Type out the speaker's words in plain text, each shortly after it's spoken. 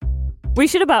We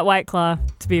should have bought White Claw,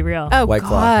 to be real. Oh, White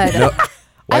God. Claw.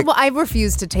 No, I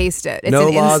refuse to taste it. It's no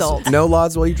an laws, insult. No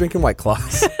laws while you're drinking White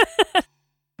Claws.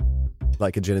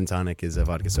 Like a gin and tonic is a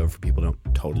vodka soda for people who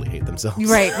don't totally hate themselves.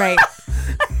 Right.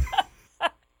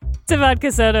 It's a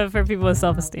vodka soda for people with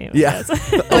self-esteem. Yeah.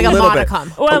 Like a little bit.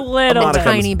 modicum. Well, a little modicum.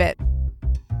 bit. Tiny bit.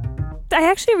 I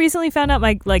actually recently found out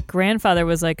my grandfather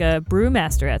was like a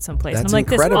brewmaster at some place. That's I'm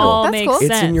like, incredible. this all That's makes cool.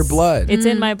 sense. It's in your blood. It's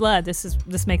in my blood.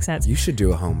 This makes sense. You should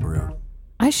do a home brew.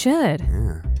 I should.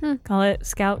 Yeah. Call it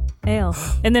Scout Ale.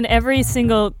 And then every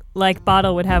single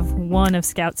bottle would have one of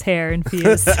Scout's hair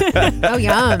infused. Oh,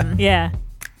 yum. Yeah.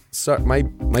 Sorry,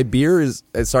 my beer is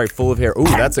full of hair. Ooh,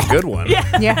 that's a good one.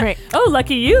 Yeah, right. Oh,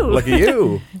 lucky you. Look at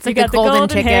you. It's You like got a the golden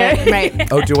golden ticket. hair.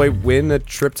 Right. Oh, do I win a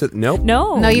trip to? Nope.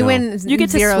 No. No, you No. win You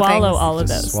get to zero swallow things. all of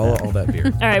Just those. swallow all that beer.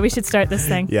 All right, we should start this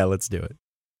thing. Yeah, let's do it.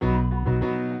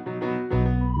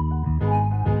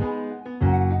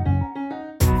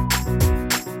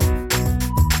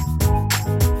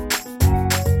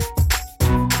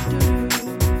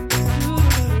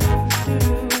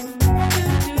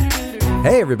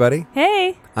 Hey, everybody.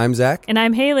 Hey, I'm Zach. and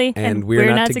I'm Haley. And we're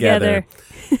not together.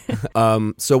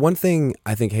 So one thing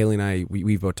I think Haley and I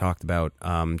we've both talked about,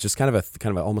 just kind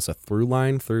of almost a through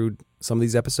line through some of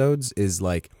these episodes is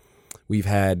like we've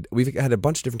had a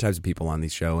bunch of different types of people on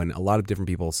this show, and a lot of different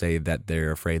people say that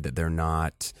they're afraid that they're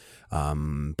not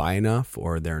bi enough,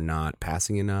 or they're not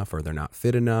passing enough, or they're not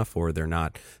fit enough, or they're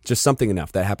not just something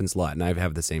enough. That happens a lot, and I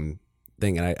have the same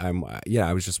thing. And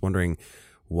I was just wondering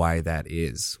why that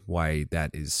is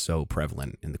so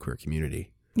prevalent in the queer community.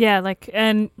 Yeah, like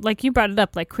you brought it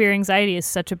up, like queer anxiety is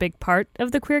such a big part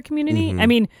of the queer community. Mm-hmm. I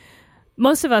mean,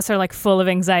 most of us are like full of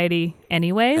anxiety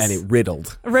anyways. And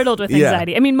riddled. Riddled with Yeah.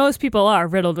 anxiety. I mean, most people are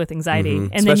riddled with anxiety.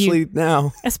 Mhm. And Especially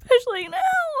now. especially now,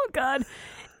 oh God.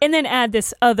 And then add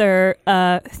this other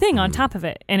thing on top of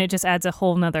it, and it just adds a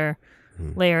whole nother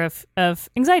layer of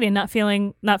anxiety and not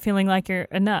feeling like you're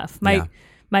enough.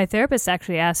 My therapist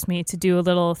actually asked me to do a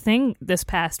little thing this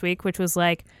past week, which was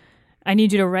like, I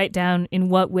need you to write down in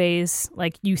what ways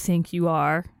like you think you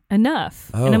are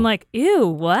enough. Oh. And I'm like, ew,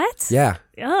 what? Yeah.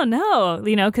 Oh no,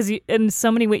 because in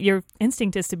so many ways your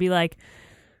instinct is to be like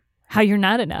how you're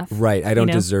not enough. Right. I don't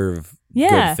know? deserve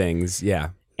Yeah. good things. Yeah.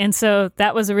 And so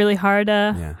that was a really hard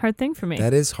thing for me.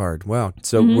 That is hard. Wow.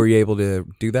 So were you able to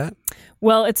do that?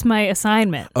 Well, it's my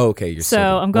assignment. Oh, okay. You're So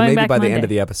still I'm going maybe back by the Monday. end of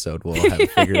the episode we'll have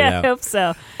figured Yeah, it I out. hope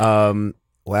so.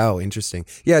 Wow, interesting.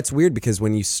 Yeah, it's weird because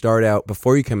when you start out,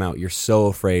 before you come out, you're so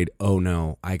afraid, oh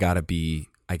no, I gotta be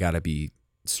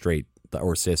straight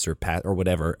or cis or pat or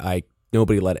whatever.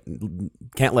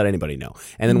 Can't let anybody know.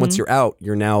 And then once you're out,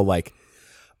 you're now like,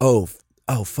 oh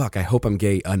fuck, I hope I'm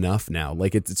gay enough now.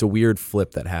 Like it's a weird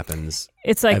flip that happens.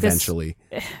 It's like eventually.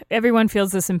 Everyone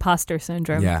feels this imposter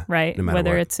syndrome, Yeah, right? no matter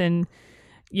Whether what. it's in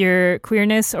your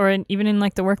queerness or even in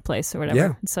like the workplace or whatever.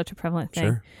 Yeah. It's such a prevalent thing.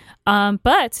 Sure.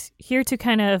 But here to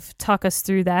kind of talk us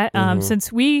through that,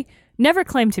 since we never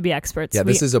claim to be experts. Yeah,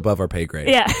 this is above our pay grade.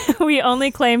 Yeah, we only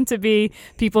claim to be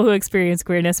people who experience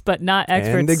queerness, but not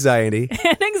experts. And anxiety.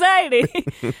 And anxiety.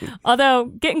 Although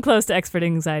getting close to expert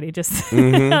anxiety just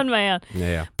on my own.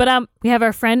 Yeah. But we have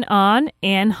our friend on,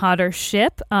 Ann Hodder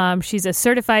Ship. She's a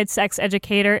certified sex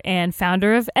educator and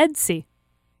founder of EDSI.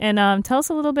 And tell us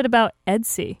a little bit about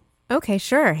EDSI. Okay,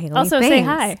 sure, Haley. Also, say thanks.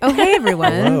 hi. Oh, hey,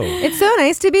 everyone. Hello. It's so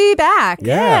nice to be back.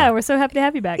 Yeah. We're so happy to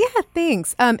have you back. Yeah,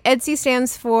 thanks. EDSI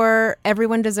stands for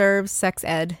Everyone Deserves Sex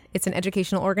Ed. It's an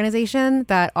educational organization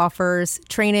that offers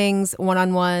trainings,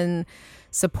 one-on-one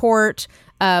support,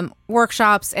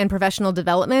 workshops, and professional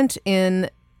development in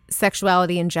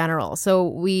sexuality in general. So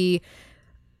we,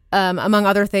 among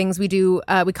other things, we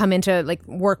come into like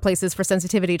workplaces for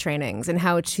sensitivity trainings and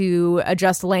how to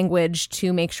adjust language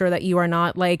to make sure that you are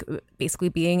not like basically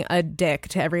being a dick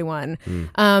to everyone.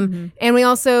 And we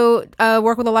also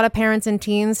work with a lot of parents and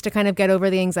teens to kind of get over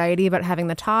the anxiety about having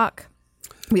the talk.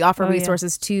 We offer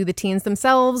resources to the teens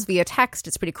themselves via text.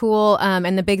 It's pretty cool.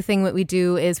 And the big thing that we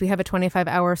do is we have a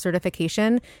 25-hour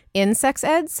certification in sex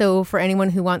ed. So for anyone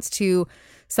who wants to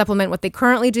supplement what they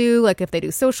currently do, like if they do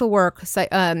social work,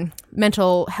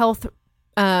 mental health,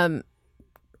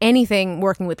 anything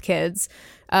working with kids,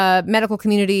 medical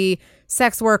community,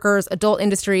 sex workers, adult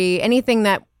industry, anything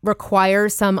that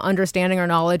requires some understanding or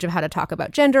knowledge of how to talk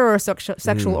about gender or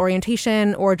sexual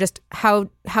orientation, or just how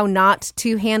not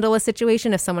to handle a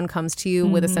situation if someone comes to you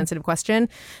with a sensitive question.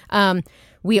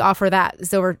 We offer that.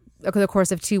 So over the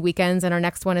course of 2 weekends, and our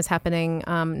next one is happening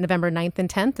November 9th and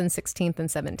 10th and 16th and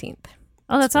 17th.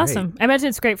 Oh, that's great. awesome. I imagine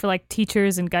it's great for like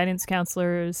teachers and guidance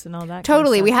counselors and all that.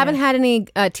 Totally. Kind of We stuff, haven't yeah. had any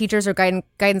teachers or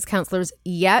guidance counselors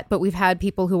yet, but we've had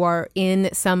people who are in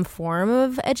some form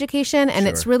of education. And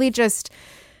it's really just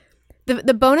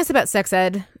the bonus about sex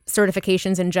ed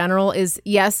certifications in general is,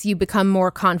 yes, you become more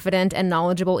confident and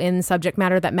knowledgeable in subject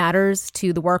matter that matters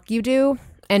to the work you do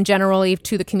and generally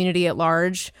to the community at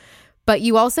large. But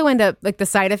you also end up, like, the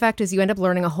side effect is you end up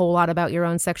learning a whole lot about your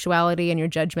own sexuality and your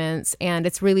judgments. And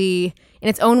it's really, in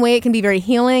its own way, it can be very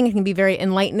healing. It can be very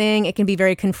enlightening. It can be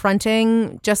very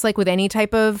confronting, just like with any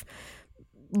type of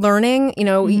learning. You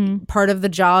know, part of the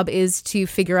job is to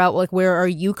figure out, like, where are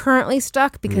you currently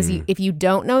stuck? Because if you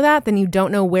don't know that, then you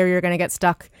don't know where you're going to get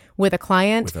stuck with a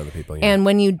client. With other people, yeah. And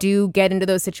when you do get into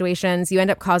those situations, you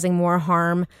end up causing more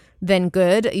harm than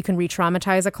good. You can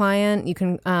re-traumatize a client. You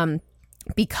can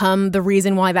become the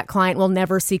reason why that client will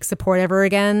never seek support ever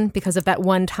again because of that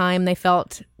one time they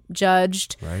felt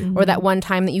judged, or that one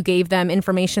time that you gave them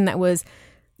information that was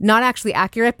not actually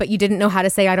accurate, but you didn't know how to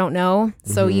say, I don't know.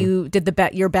 So you did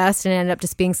your best and ended up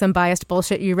just being some biased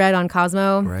bullshit you read on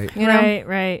Cosmo. Right. You know?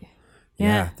 Right.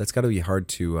 Yeah, that's got to be hard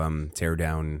to tear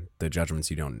down the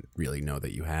judgments you don't really know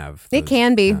that you have. It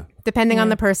can be, depending on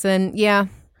the person. Yeah.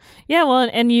 Yeah, well,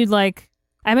 and you like,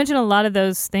 I imagine a lot of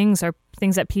those things are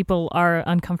things that people are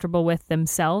uncomfortable with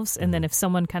themselves. And then if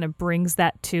someone kind of brings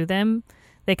that to them,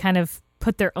 they kind of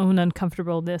put their own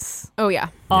uncomfortableness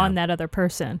on that other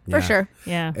person. For sure.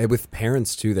 Yeah. And with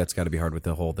parents too, that's got to be hard with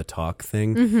the talk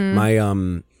thing.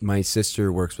 My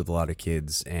sister works with a lot of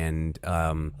kids, and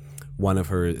one of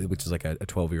her, which is like a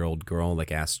 12-year-old girl,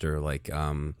 like asked her like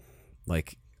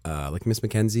Miss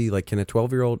Mackenzie, like can a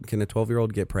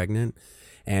 12-year-old get pregnant?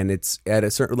 And it's at a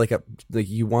certain like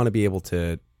you want to be able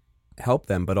to help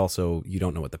them, but also you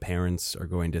don't know what the parents are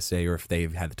going to say or if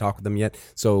they've had to talk with them yet.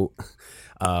 So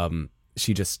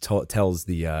she just tells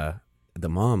the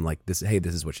mom like this, hey,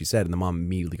 this is what she said, and the mom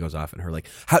immediately goes off and her like,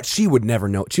 how she would never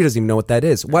know, she doesn't even know what that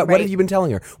is. What have you been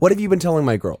telling her? What have you been telling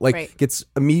my girl? Like gets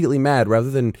immediately mad rather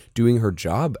than doing her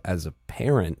job as a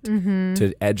parent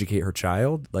to educate her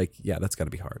child. Like, yeah, that's got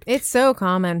to be hard. It's so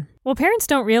common. Well, parents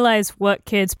don't realize what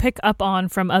kids pick up on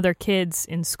from other kids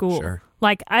in school. Sure.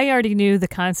 Like, I already knew the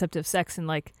concept of sex in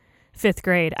like 5th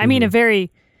grade. I mean, a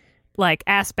very like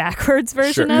ass backwards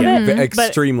version of it,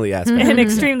 extremely ass backwards. an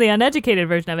extremely uneducated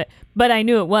version of it. But I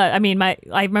knew it was. I mean, I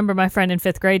remember my friend in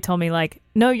 5th grade told me like,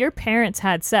 no, your parents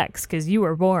had sex because you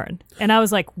were born. And I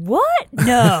was like, what?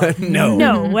 No,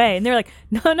 no way. And they're like,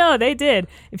 no, they did.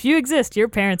 If you exist, your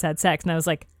parents had sex. And I was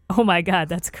like, oh my God,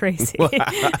 that's crazy.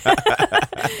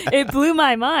 It blew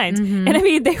my mind. And I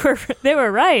mean, they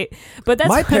were right. But that's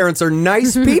my parents are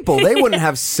nice people. They wouldn't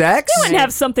have sex. They wouldn't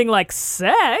have something like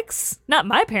sex. Not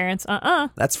my parents.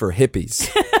 That's for hippies.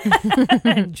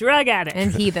 And drug addicts.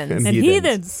 And heathens. And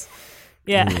heathens.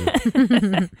 Yeah.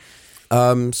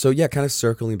 So yeah, kind of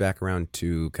circling back around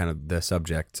to kind of the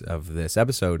subject of this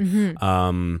episode.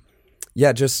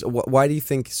 Yeah, just why do you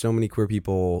think so many queer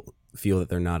people feel that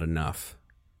they're not enough?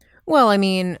 Well, I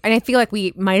mean, and I feel like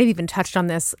we might have even touched on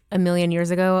this a million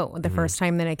years ago, the first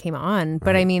time that I came on.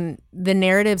 But I mean, the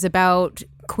narratives about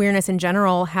queerness in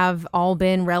general have all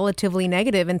been relatively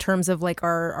negative in terms of like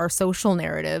our social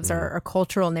narratives, our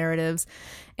cultural narratives.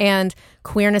 And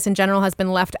queerness in general has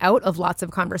been left out of lots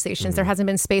of conversations. There hasn't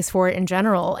been space for it in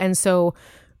general. And so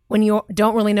when you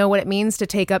don't really know what it means to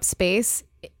take up space,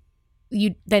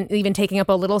 you then even taking up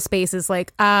a little space is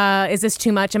like, is this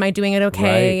too much? Am I doing it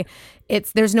okay? Right.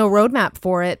 There's no roadmap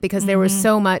for it because there was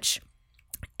so much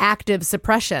active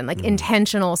suppression, like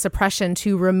intentional suppression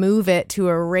to remove it, to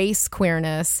erase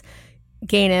queerness,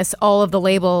 gayness, all of the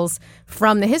labels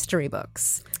from the history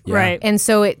books. Yeah. Right. And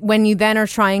so when you then are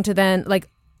trying to then like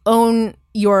own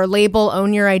your label,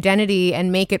 own your identity,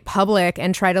 and make it public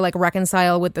and try to like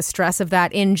reconcile with the stress of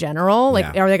that in general.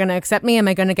 Like, are they going to accept me? Am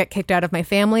I going to get kicked out of my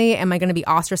family? Am I going to be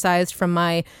ostracized from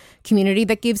my community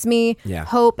that gives me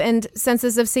hope and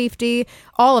senses of safety?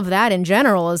 All of that in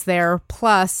general is there.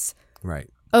 Plus,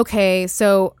 okay,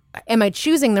 so am I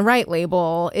choosing the right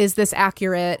label? Is this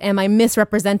accurate? Am I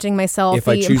misrepresenting myself? If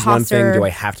I choose one thing, do I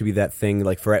have to be that thing?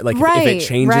 Like if it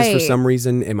changes for some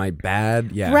reason, am I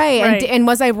bad? Yeah. Right. And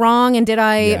was I wrong? And did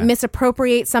I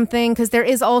misappropriate something? Because there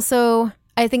is also,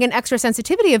 I think, an extra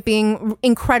sensitivity of being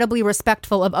incredibly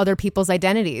respectful of other people's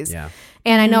identities. Yeah.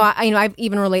 And I know, I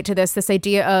even relate to this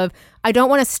idea of I don't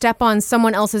want to step on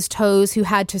someone else's toes who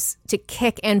had to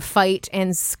kick and fight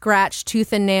and scratch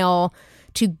tooth and nail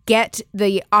to get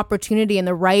the opportunity and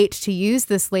the right to use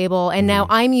this label, and now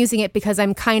I'm using it because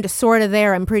I'm kind of sort of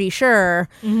there, I'm pretty sure,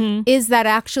 is that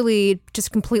actually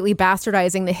just completely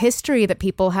bastardizing the history that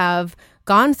people have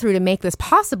gone through to make this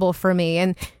possible for me?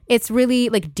 And it's really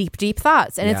like deep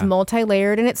thoughts, and it's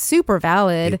multi-layered, and it's super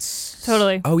valid.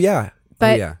 Totally. Oh yeah.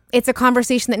 But it's a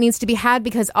conversation that needs to be had,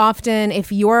 because often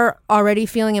if you're already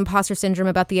feeling imposter syndrome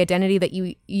about the identity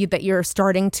that you're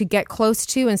starting to get close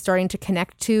to and starting to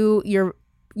connect to,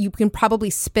 you can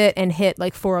probably spit and hit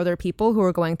like 4 other people who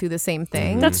are going through the same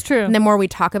thing. That's true. And the more we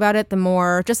talk about it, the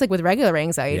more, just like with regular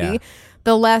anxiety,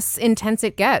 the less intense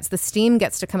it gets. The steam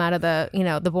gets to come out of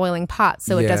the boiling pot,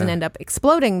 so it doesn't end up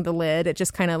exploding the lid. It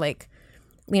just kind of like,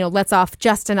 lets off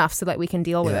just enough so that we can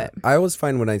deal with it. I always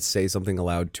find when I say something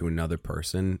aloud to another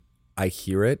person, I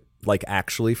hear it like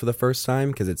actually for the first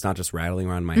time, because it's not just rattling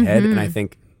around my head, and I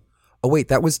think, oh wait,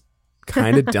 that was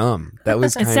kind of dumb. That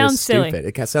was kind of stupid.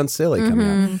 It sounds silly coming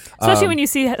out. Especially when you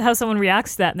see how someone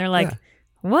reacts to that, and they're like,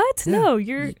 "What? Yeah. No,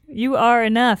 you are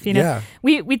enough."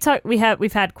 We've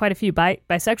had quite a few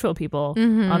bisexual people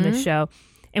on this show,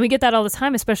 and we get that all the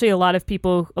time. Especially a lot of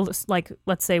people, like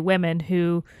let's say women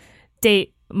who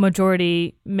date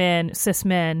majority men, cis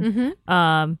men,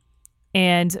 or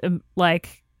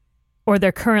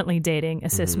they're currently dating a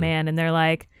cis man, and they're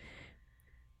like,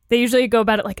 they usually go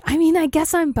about it like, I mean, I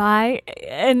guess I'm bi,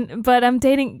 but I'm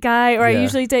dating a guy, or I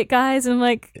usually date guys, and I'm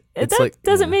like, that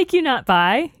doesn't make you not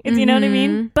bi. You know what I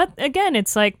mean? But again,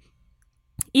 it's like,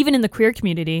 even in the queer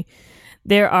community,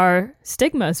 there are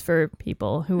stigmas for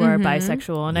people who are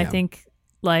bisexual, and I think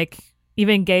like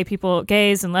even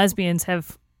gays and lesbians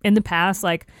have in the past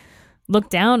like looked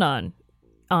down on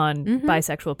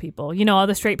bisexual people. All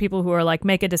the straight people who are like,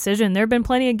 make a decision. There have been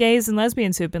plenty of gays and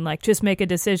lesbians who've been like, just make a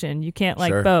decision. You can't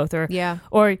like both, or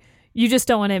you just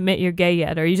don't want to admit you're gay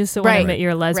yet, or you just don't want to admit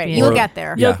you're a lesbian. Right. You'll get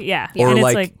there.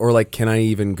 Or like, can I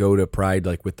even go to Pride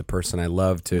like with the person I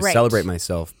love to celebrate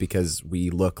myself because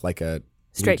we look like a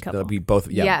straight couple? We both,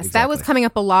 yes, that was coming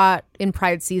up a lot in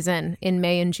Pride season in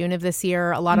May and June of this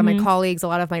year. A lot of my colleagues, a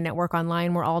lot of my network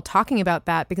online, were all talking about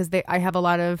that, because I have a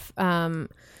lot of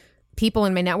people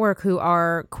in my network who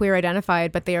are queer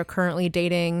identified, but they are currently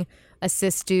dating a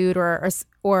cis dude, or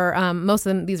most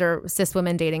of them, these are cis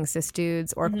women dating cis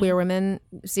dudes, or queer women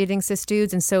dating cis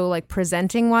dudes. And so like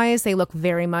presenting wise, they look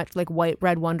very much like white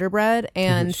bread Wonder Bread.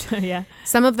 And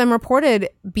some of them reported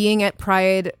being at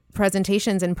Pride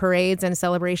presentations and parades and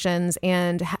celebrations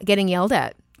and getting yelled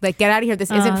at. Like, get out of here.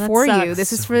 This isn't for sucks. you.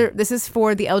 This is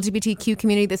for the LGBTQ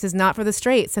community. This is not for the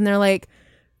straights. And they're like,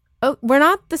 oh, we're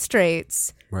not the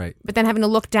straights. Right. But then having to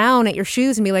look down at your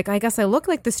shoes and be like, I guess I look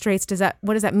like the straights.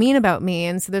 What does that mean about me?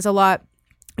 And so there's a lot.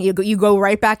 You go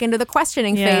right back into the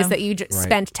questioning phase that you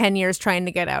spent 10 years trying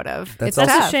to get out of. That's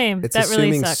a shame. It's that really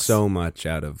assuming sucks. so much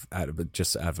out of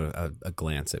just have a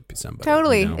glance at somebody.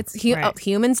 Totally. It's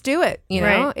humans do it.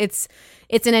 Right.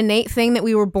 It's an innate thing that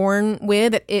we were born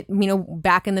with. It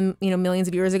back in the millions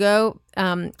of years ago.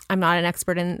 I'm not an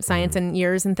expert in science and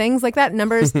years and things like that,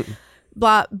 numbers.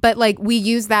 Blah, but like we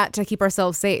use that to keep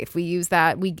ourselves safe. We use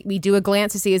that. We do a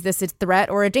glance to see, is this a threat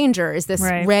or a danger? Is this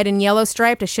red and yellow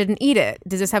striped? I shouldn't eat it.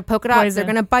 Does this have polka dots? Poison. They're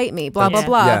going to bite me. Blah, blah,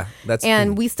 blah. Yeah,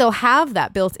 we still have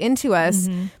that built into us,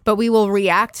 but we will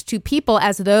react to people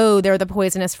as though they're the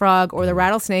poisonous frog or the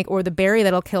rattlesnake or the berry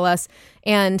that'll kill us.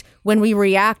 And when we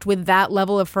react with that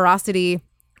level of ferocity,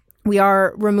 we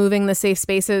are removing the safe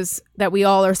spaces that we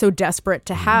all are so desperate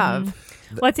to have.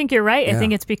 Well, I think you're right. I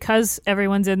think it's because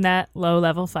everyone's in that low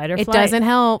level fight or flight. It doesn't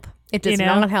help. It does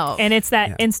not help. And it's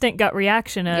that instant gut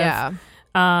reaction of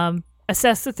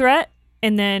assess the threat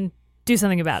and then do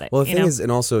something about it. Well, the thing is,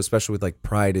 and also especially with like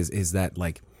Pride is that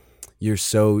like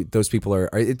those people are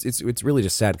it's really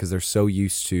just sad because they're so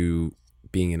used to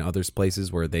being in others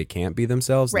places where they can't be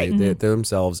themselves. Right. They're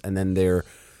themselves, and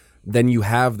then you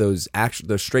have those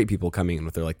straight people coming in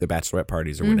with their like the bachelorette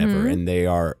parties or whatever, and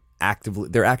they're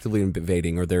actively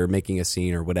invading, or they're making a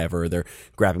scene or whatever, or they're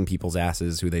grabbing people's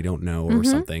asses who they don't know or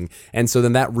something. And so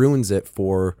then that ruins it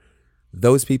for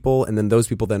those people, and then those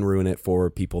people then ruin it for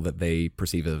people that they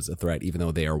perceive as a threat, even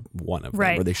though they are one of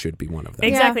them, or they should be one of them.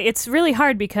 Exactly. It's really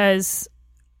hard because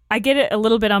I get it a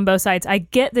little bit on both sides. I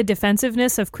get the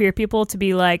defensiveness of queer people to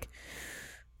be like,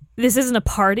 this isn't a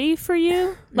party for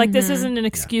you. Like, this isn't an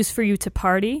excuse for you to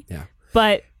party. Yeah.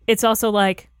 But it's also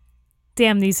like,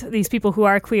 damn, these people who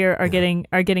are queer are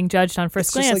getting judged on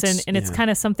first glance, like, and it's kind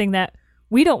of something that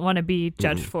we don't want to be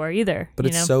judged for either. But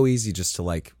it's so easy just to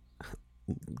like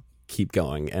keep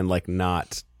going and like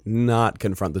not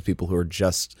confront those people who are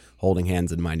just holding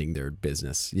hands and minding their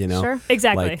business. Sure,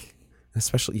 exactly. Like,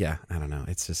 especially, I don't know.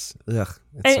 It's just ugh.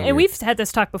 And we've had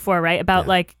this talk before, right? About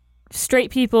like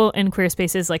straight people in queer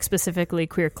spaces, like specifically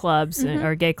queer clubs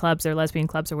or gay clubs or lesbian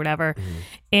clubs or whatever.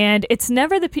 And it's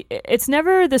never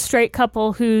the straight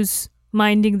couple who's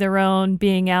minding their own,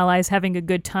 being allies, having a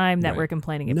good time that we're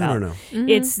complaining about. No.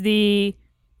 It's the,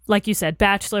 like you said,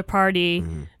 bachelor party,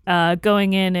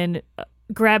 going in and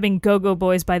grabbing go-go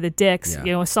boys by the dicks,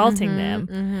 assaulting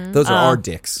them. Those are our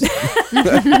dicks.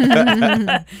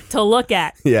 To look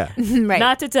at. Yeah. Right.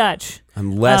 Not to touch.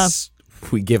 Unless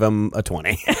we give them a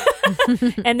 20.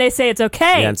 And they say it's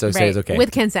okay. Yeah, and so say it's okay.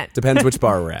 With consent. Depends which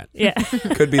bar we're at. Yeah.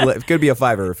 Could be a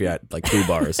 $5 if you're at like 2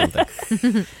 bar or something.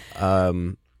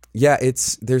 Yeah,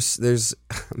 there's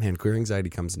man, queer anxiety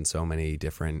comes in so many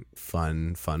different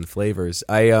fun flavors.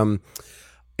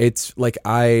 It's like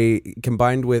I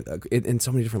combined with it in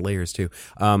so many different layers too.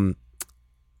 When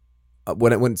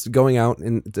it's going out,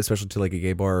 and especially to like a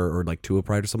gay bar or like to a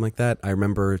pride or something like that, I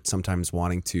remember sometimes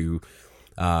wanting to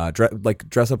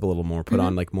dress up a little more, put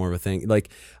on like more of a thing. Like,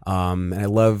 and I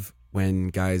love when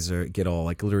guys get all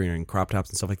like glittery and crop tops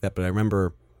and stuff like that. But I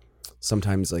remember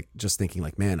sometimes like just thinking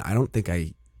like, man, I don't think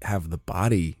I have the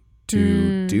body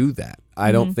to do that.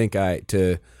 I don't think I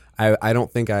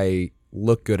don't think I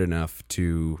look good enough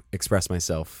to express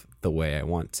myself the way I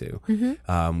want to,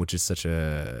 which is such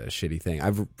a shitty thing.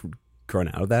 I've grown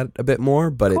out of that a bit more,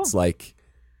 but it's like,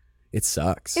 it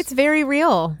sucks. It's very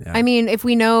real. Yeah. I mean, if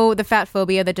we know the fat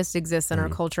phobia that just exists in our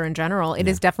culture in general, it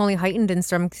is definitely heightened in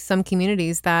some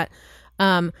communities that,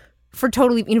 for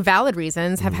totally valid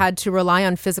reasons, have had to rely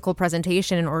on physical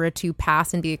presentation in order to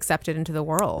pass and be accepted into the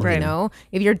world. Right. You know,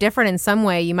 if you're different in some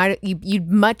way,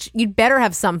 you'd better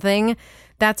have something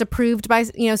that's approved by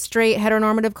straight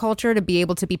heteronormative culture to be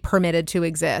able to be permitted to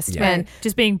exist. Yeah. And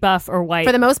just being buff or white.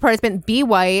 for the most part, it's been be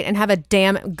white and have a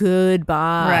damn good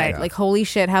bod. Right. Like, holy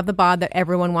shit, have the bod that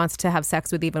everyone wants to have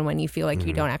sex with, even when you feel like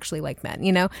you don't actually like men,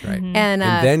 Right. And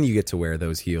then you get to wear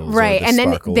those heels. right. Or the And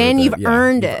sparkle then or you've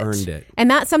earned it. Earned it. And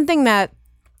that's something that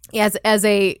as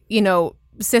a,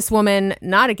 cis woman,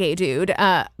 not a gay dude,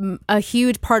 a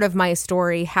huge part of my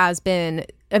story has been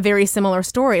a very similar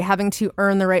story, having to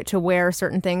earn the right to wear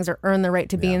certain things or earn the right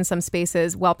to be in some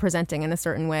spaces while presenting in a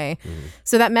certain way.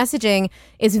 So that messaging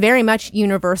is very much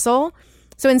universal.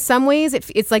 So in some ways,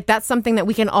 it's like that's something that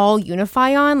we can all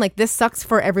unify on. Like, this sucks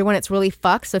for everyone. It's really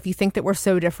fucked. So if you think that we're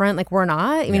so different, like, we're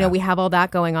not. We have all that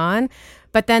going on.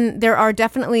 But then there are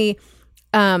definitely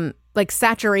like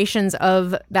saturations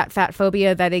of that fat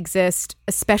phobia that exist,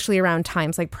 especially around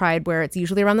times like Pride, where it's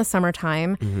usually around the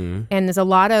summertime, and there's a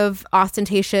lot of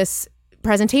ostentatious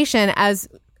presentation as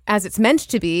it's meant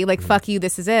to be, like, fuck you,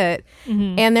 this is it.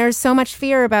 And there's so much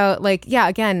fear about, like,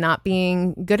 again, not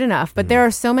being good enough. But there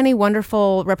are so many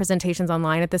wonderful representations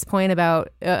online at this point about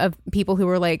of people who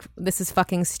were like, this is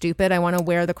fucking stupid. I want to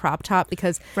wear the crop top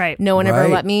because no one ever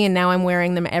let me, and now I'm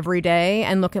wearing them every day,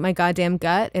 and look at my goddamn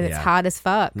gut, and it's hot as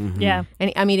fuck. Yeah.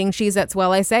 And I'm eating Cheez-Its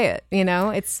while I say it,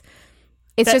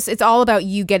 it's all about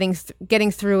you getting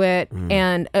through it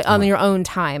and on your own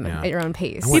time, at your own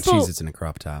pace. I want Cheez-Its in a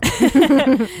crop top.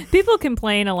 People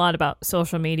complain a lot about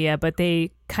social media, but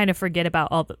they kind of forget about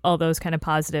all those kind of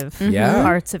positive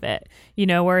parts of it,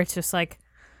 where it's just like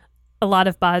a lot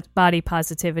of body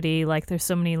positivity. Like, there's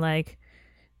so many like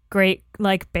great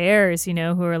like bears,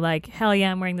 who are like, hell yeah,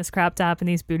 I'm wearing this crop top and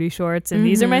these booty shorts and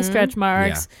these are my stretch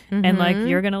marks, and like,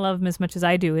 you're gonna love them as much as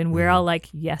I do, and we're all like,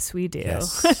 yes, we do.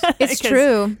 Yes. It's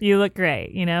true. You look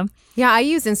great, Yeah, I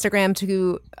use Instagram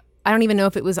to, I don't even know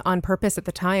if it was on purpose at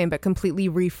the time, but completely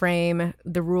reframe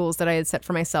the rules that I had set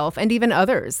for myself and even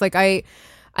others. Like,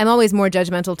 I'm always more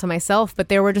judgmental to myself, but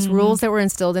there were just rules that were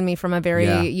instilled in me from a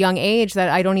very young age that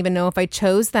I don't even know if I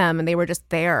chose them, and they were just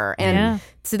there. And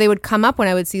so they would come up when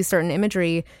I would see certain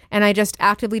imagery, and I just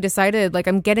actively decided, like,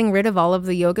 I'm getting rid of all of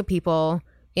the yoga people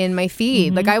in my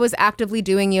feed. Like, I was actively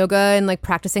doing yoga and like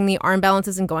practicing the arm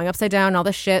balances and going upside down and all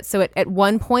this shit. So at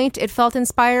one point it felt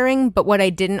inspiring, but what I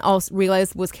didn't also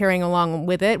realize was carrying along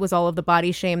with it was all of the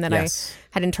body shame that I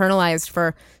had internalized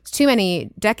for too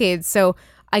many decades. So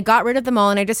I got rid of them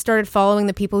all, and I just started following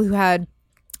the people who had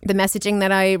the messaging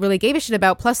that I really gave a shit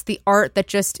about, plus the art that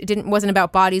just wasn't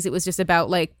about bodies. It was just about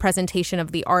like presentation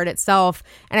of the art itself.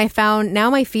 And I found now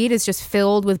my feed is just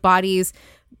filled with bodies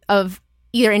of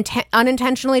either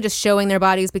unintentionally just showing their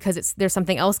bodies because there's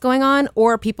something else going on,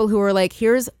 or people who are like,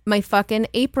 here's my fucking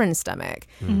apron stomach.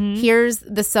 Here's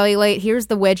the cellulite. Here's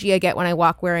the wedgie I get when I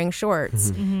walk wearing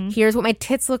shorts. Here's what my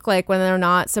tits look like when they're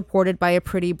not supported by a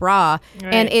pretty bra.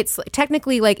 Right. And it's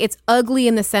technically like, it's ugly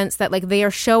in the sense that like they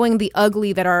are showing the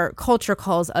ugly that our culture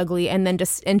calls ugly, and then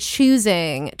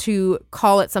choosing to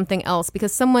call it something else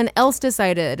because someone else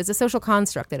decided it's a social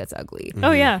construct that it's ugly.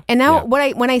 Oh yeah. And now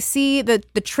when I see the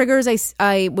triggers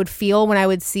I would feel when I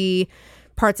would see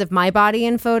parts of my body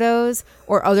in photos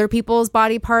or other people's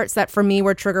body parts that for me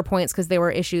were trigger points because they were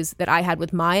issues that I had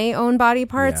with my own body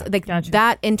parts. Yeah. Like Gotcha.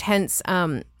 that intense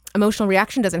emotional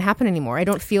reaction doesn't happen anymore. I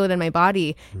don't feel it in my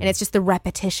body. And it's just the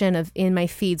repetition of in my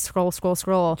feed, scroll,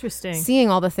 Interesting. seeing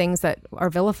all the things that are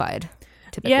vilified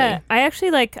typically. Yeah, I actually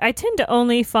I tend to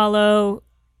only follow,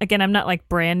 again, I'm not like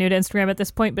brand new to Instagram at this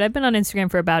point, but I've been on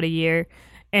Instagram for about a year.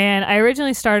 And I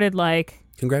originally started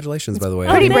Congratulations, by the way.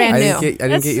 pretty brand I new. didn't get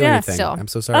That's- you yeah, anything. still. I'm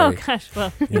so oh sorry. gosh,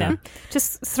 well, you know,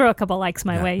 just throw a couple likes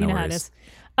my Yeah, way. You no know worries.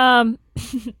 how it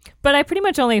is. But I pretty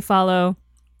much only follow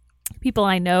people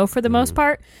I know for the most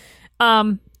part.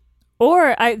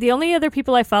 The only other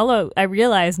people I follow, I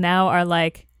realize now are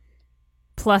like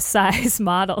plus size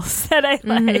models that I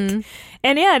like.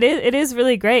 And yeah, it is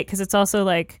really great because it's also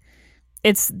like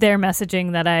it's their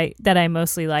messaging that I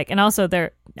mostly like, and also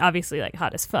they're obviously like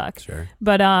hot as fuck. Sure.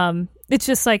 But it's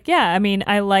just like, yeah, I mean,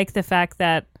 I like the fact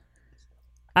that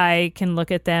I can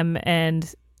look at them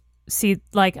and see,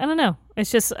 like, I don't know.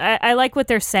 It's just I like what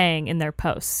they're saying in their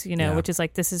posts, you know, Yeah. which is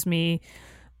like, this is me.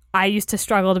 I used to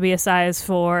struggle to be a size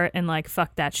 4 and like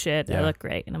fuck that shit. I Yeah. look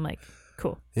great, and I'm like,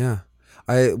 cool. Yeah.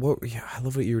 I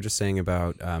love what you were just saying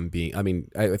about being. I mean,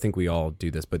 I think we all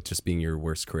do this, but just being your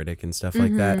worst critic and stuff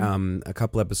like that. A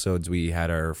couple episodes we had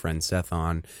our friend Seth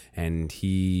on, and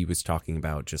he was talking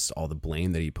about just all the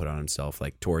blame that he put on himself,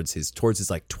 like towards his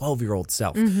like 12-year-old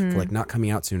self for like not coming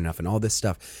out soon enough and all this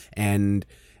stuff. And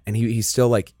he's still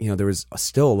like, you know, there was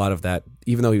still a lot of that,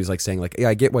 even though he was like saying like, yeah,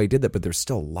 I get why he did that, but there's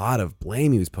still a lot of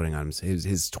blame he was putting on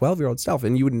his 12-year-old self.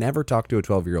 And you would never talk to a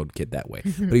 12-year-old kid that way,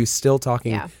 but he was still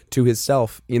talking Yeah. to his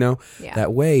self, you know, Yeah.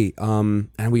 that way. And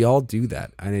we all do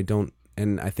that.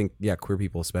 And I think, yeah, queer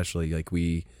people especially, like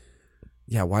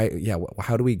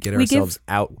how do we get ourselves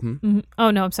out?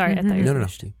 Oh no, I'm sorry. I thought you were No.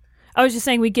 finished. I was just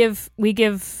saying we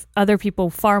give other people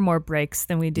far more breaks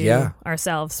than we do Yeah.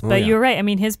 ourselves. Oh, But yeah. you're right. I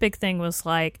mean, his big thing was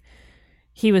like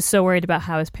he was so worried about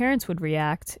how his parents would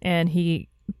react, and he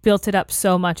built it up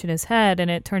so much in his head, and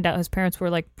it turned out his parents were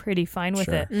like pretty fine with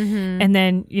Sure. it. And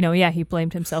then, you know, yeah, he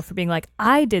blamed himself for being like,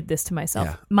 I did this to myself.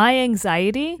 Yeah. My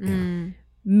anxiety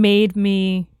made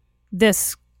me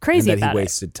this crazy And that about he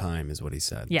wasted time is what he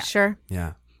said. Yeah. Sure. Yeah.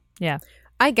 it. Yeah.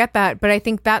 I get that, but I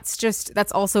think that's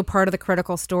also part of the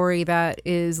critical story that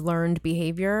is learned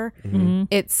behavior.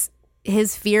 It's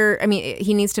his fear. I mean,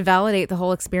 he needs to validate the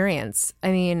whole experience.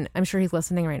 I mean, I'm sure he's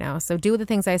listening right now, so do the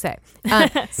things I say.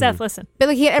 Seth, listen. But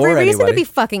like, he had every Or reason to anybody. be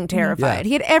fucking terrified. Yeah.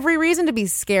 He had every reason to be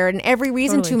scared and every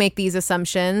reason Totally. to make these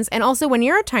assumptions. And also, when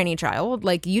you're a tiny child,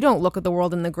 like, you don't look at the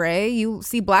world in the gray. You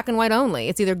see black and white only.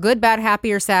 It's either good, bad,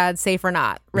 happy, or sad, safe or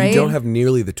not, right? You don't have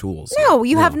nearly the tools. No,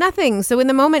 you have nothing. So in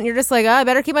the moment, you're just like, oh, I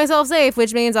better keep myself safe,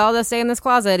 which means I'll just stay in this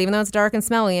closet, even though it's dark and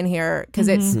smelly in here, because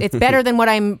it's better than what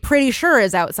I'm pretty sure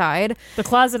is outside. The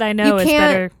closet I know is can't-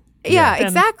 better. Yeah, than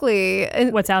exactly.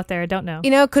 And What's out there, I don't know. you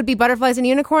know, it could be butterflies and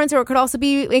unicorns, or it could also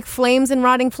be like flames and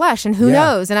rotting flesh, and who Yeah.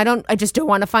 knows? And I just don't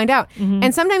want to find out.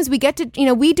 And sometimes we get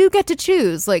to, we do get to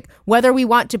choose, like, whether we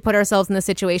want to put ourselves in the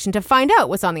situation to find out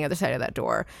what's on the other side of that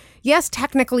door. Yes,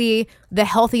 technically, the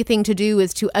healthy thing to do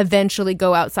is to eventually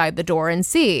go outside the door and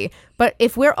see. But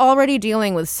if we're already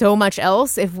dealing with so much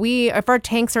else, if our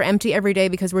tanks are empty every day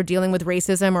because we're dealing with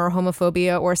racism or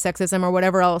homophobia or sexism or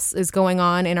whatever else is going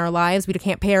on in our lives, we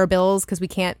can't pay our bills because we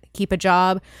can't keep a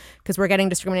job because we're getting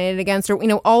discriminated against, or,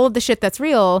 all of the shit that's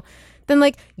real, then,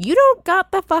 like, you don't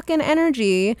got the fucking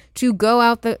energy to go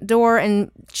out the door and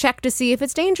check to see if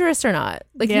it's dangerous or not.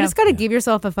 Like, you Yeah. just got to give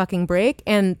yourself a fucking break.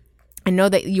 And I know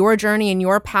that your journey and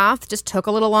your path just took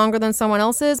a little longer than someone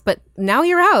else's, but now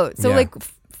you're out. So, Yeah. like,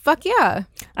 fuck yeah.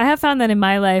 I have found that in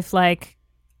my life, like,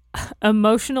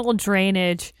 emotional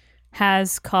drainage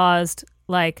has caused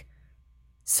like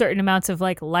certain amounts of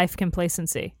like life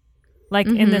complacency, like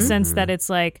in the sense that it's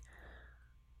like,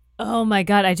 oh my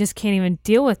God, I just can't even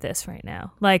deal with this right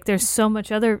now. Like, there's so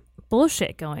much other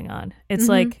bullshit going on. It's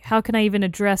like, how can I even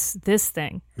address this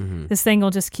thing? This thing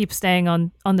will just keep staying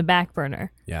on the back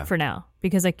burner Yeah. for now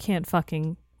because I can't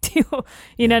fucking deal.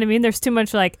 You know what I mean? There's too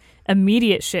much like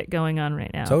immediate shit going on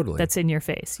right now. Totally. That's in your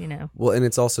face, you know? Well, and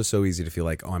it's also so easy to feel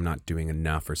like, oh, I'm not doing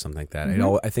enough or something like that.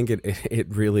 I think it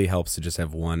really helps to just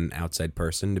have one outside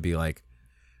person to be like,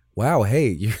 wow,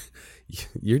 hey,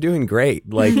 you're doing great.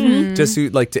 Like, just to,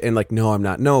 like, to, and like, no, I'm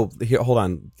not. No, here, hold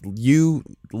on. You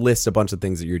list a bunch of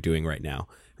things that you're doing right now.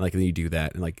 Like, and you do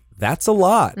that, and like, that's a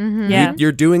lot. Yeah.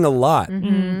 You're doing a lot.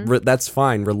 That's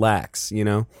fine. Relax.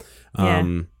 Yeah.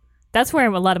 Um, That's where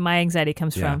a lot of my anxiety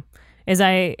comes Yeah. from. Is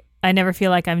I never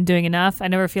feel like I'm doing enough. I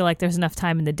never feel like there's enough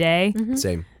time in the day.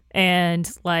 Same. And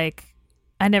like,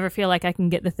 I never feel like I can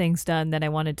get the things done that I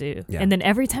want to do. Yeah. And then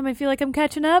every time I feel like I'm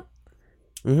catching up,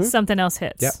 something else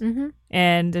hits. Yep.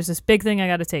 And there's this big thing I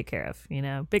got to take care of,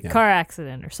 big car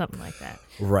accident or something like that.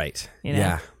 Right. You know?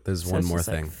 Yeah. There's So one it's more just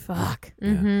like, thing. fuck.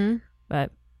 Yeah.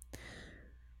 But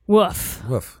woof.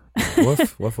 Woof.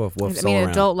 Woof. Woof. Woof. Woof. I mean, all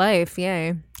around. adult life,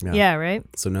 yay. Yeah, right?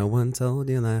 So no one told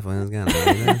you life was gonna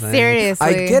be Seriously.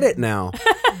 I get it now.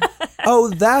 Oh,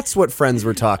 that's what Friends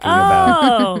were talking about.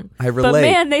 Oh. I relate. But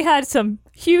man, they had some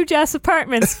huge ass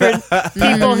apartments for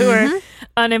people who are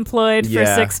unemployed for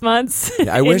Yeah. 6 months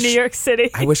Yeah, I in wish- New York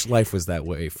City. I wish life was that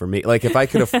way for me. Like if I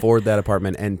could afford that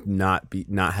apartment and not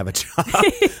have a job.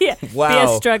 Yeah. Be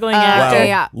Wow. a struggling Wow. actor.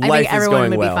 Yeah. I Life think is everyone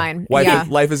going would be well. fine. Life, Yeah.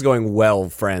 life is going well,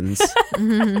 friends.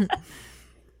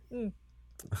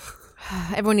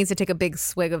 Everyone needs to take a big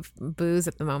swig of booze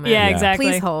at the moment. Yeah, Yeah. exactly.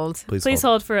 Please hold. Please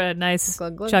hold for a nice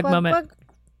Glug, glug, chug glug, moment.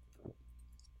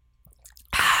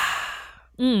 glug.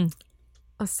 Mm.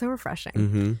 Oh, so refreshing.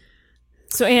 Mm-hmm.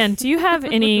 So, Anne, do you have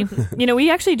any? We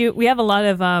actually do. We have a lot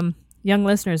of young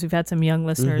listeners. We've had some young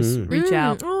listeners reach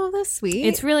out. Oh, that's sweet.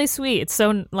 It's really sweet. It's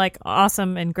so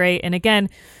awesome and great. And again,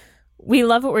 we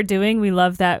love what we're doing. We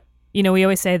love that. We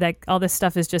always say that all this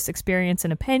stuff is just experience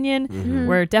and opinion.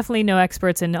 We're definitely no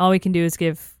experts, and all we can do is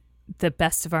give the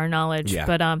best of our knowledge. Yeah.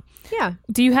 But yeah.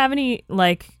 do you have any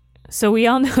So we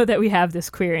all know that we have this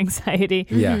queer anxiety.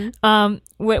 Yeah.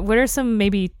 What are some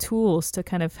maybe tools to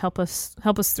kind of help us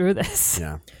through this?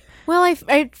 Yeah. Well,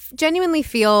 I genuinely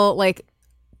feel like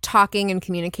talking and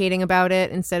communicating about it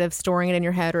instead of storing it in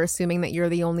your head or assuming that you're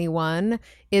the only one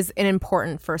is an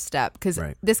important first step, because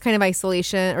Right. this kind of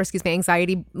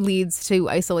anxiety leads to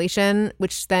isolation,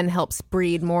 which then helps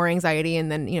breed more anxiety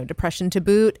and then, depression to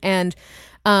boot. And,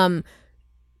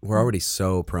 We're already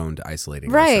so prone to isolating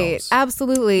right. ourselves.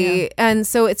 Absolutely. Yeah. And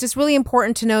so it's just really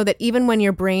important to know that even when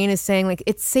your brain is saying like,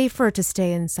 it's safer to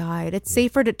stay inside, it's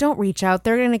safer to don't reach out.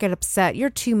 They're going to get upset.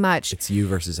 You're too much. It's you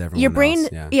versus everyone Your brain,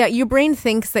 else. Yeah. your brain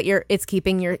thinks that it's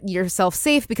keeping yourself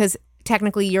safe because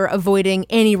technically you're avoiding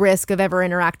any risk of ever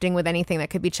interacting with anything that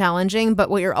could be challenging.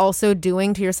 But what you're also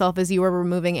doing to yourself is you are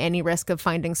removing any risk of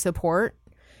finding support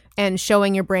and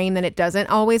showing your brain that it doesn't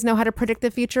always know how to predict the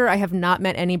future. I have not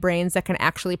met any brains that can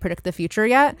actually predict the future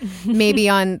yet. Maybe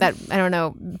on that, I don't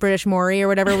know, British Maury or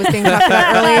whatever was being talked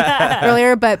about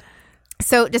earlier. But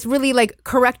so just really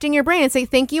correcting your brain and say,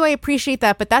 thank you, I appreciate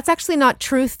that. But that's actually not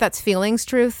truth. That's feelings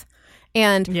truth.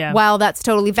 And while that's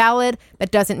totally valid,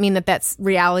 that doesn't mean that that's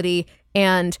reality.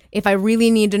 And if I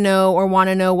really need to know or want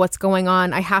to know what's going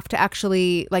on, I have to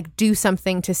actually do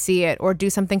something to see it or do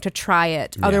something to try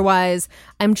it. Yeah. Otherwise,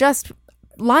 I'm just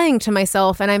lying to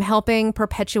myself and I'm helping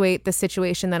perpetuate the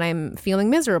situation that I'm feeling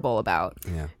miserable about.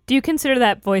 Yeah. Do you consider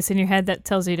that voice in your head that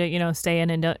tells you to, stay in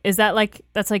and don't? Is that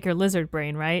that's like your lizard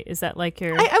brain, right? Is that like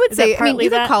your? I would say, you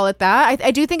could call it that.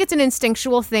 I do think it's an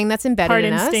instinctual thing that's embedded part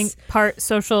in instinct, us. part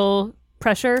social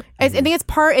pressure. I think it's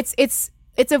part.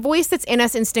 It's a voice that's in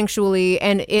us instinctually,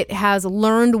 and it has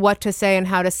learned what to say and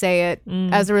how to say it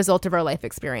as a result of our life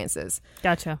experiences.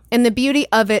 Gotcha. And the beauty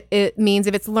of it means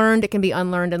if it's learned, it can be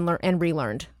unlearned and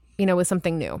relearned, with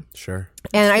something new. Sure.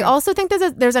 And I also think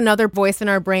there's another voice in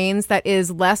our brains that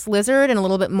is less lizard and a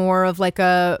little bit more of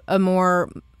a more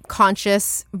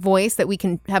conscious voice that we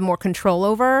can have more control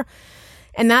over.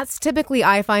 And that's typically,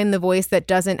 I find, the voice that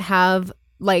doesn't have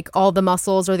all the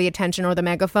muscles or the attention or the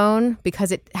megaphone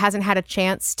because it hasn't had a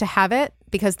chance to have it,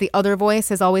 because the other voice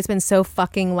has always been so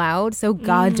fucking loud, so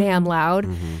goddamn loud.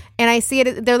 And I see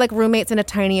it, they're like roommates in a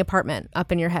tiny apartment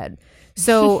up in your head.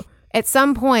 So at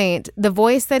some point, the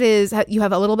voice that is, you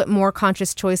have a little bit more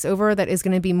conscious choice over, that is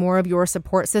going to be more of your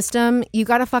support system, you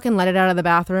got to fucking let it out of the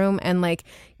bathroom and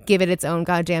give it its own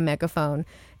goddamn megaphone.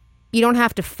 You don't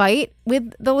have to fight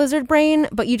with the lizard brain,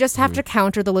 but you just have to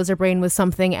counter the lizard brain with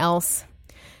something else.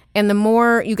 And the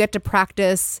more you get to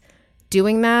practice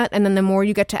doing that, and then the more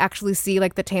you get to actually see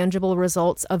the tangible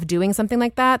results of doing something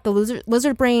like that, the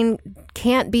lizard brain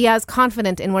can't be as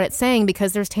confident in what it's saying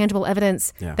because there's tangible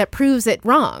evidence that proves it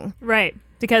wrong. Right.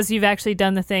 Because you've actually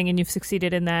done the thing and you've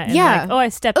succeeded in that. And Yeah. I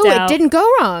stepped out. out. It didn't go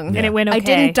wrong. And it went okay. I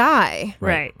didn't die.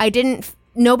 Right. I didn't...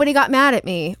 Nobody got mad at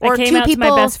me. Or I came two out people, to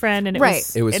my best friend and it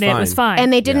was fine.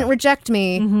 And they didn't reject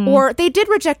me. Or they did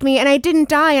reject me and I didn't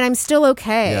die and I'm still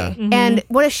okay. Yeah. And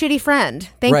what a shitty friend.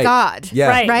 Thank God. Yeah.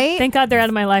 Right? Thank God they're out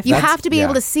of my life. You have to be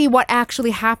able to see what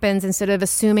actually happens instead of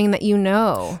assuming that you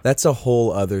know. That's a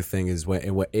whole other thing, is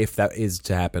if that is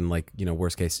to happen,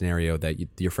 worst case scenario, that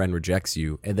your friend rejects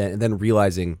you, and then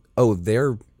realizing, oh,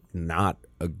 they're not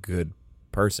a good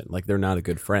person, they're not a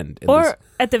good friend, or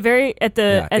at best case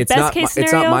scenario,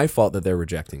 it's not my fault that they're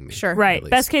rejecting me. Sure. Right.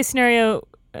 Best case scenario,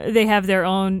 they have their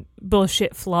own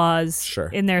bullshit flaws Sure.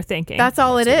 in their thinking. That's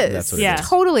all it is. That's what it Yeah. is.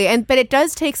 Totally. But it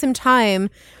does take some time.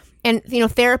 And,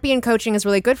 therapy and coaching is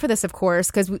really good for this, of course,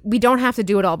 because we don't have to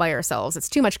do it all by ourselves. It's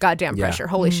too much goddamn Yeah. pressure.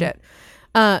 Holy shit.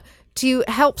 To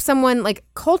help someone like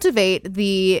cultivate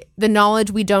the knowledge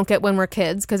we don't get when we're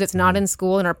kids, because it's not in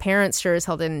school, and our parents sure as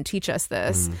hell didn't teach us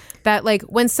this, that like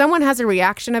when someone has a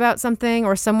reaction about something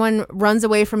or someone runs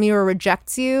away from you or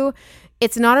rejects you,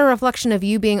 it's not a reflection of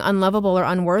you being unlovable or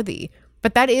unworthy.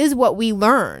 But that is what we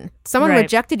learn. Someone Right.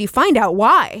 rejected you, find out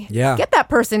why. Yeah. Get that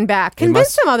person back.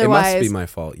 Convince them otherwise. It must be my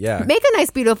fault. Yeah. Make a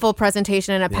nice, beautiful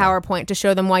presentation and a PowerPoint to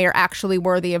show them why you're actually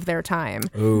worthy of their time.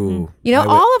 Ooh.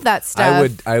 All of that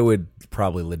stuff. I would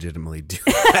probably legitimately do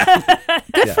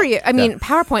Good for you. I mean,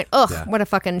 PowerPoint, what a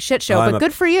fucking shit show, but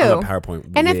good for you. I'm a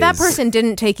PowerPoint And if that whiz. person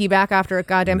didn't take you back after a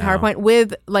goddamn No. PowerPoint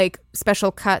with like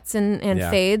special cuts and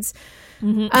Yeah. fades.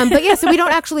 But yeah, so we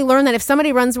don't actually learn that if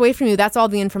somebody runs away from you, that's all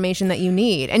the information that you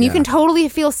need. And you can totally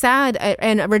feel sad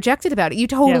and rejected about it. You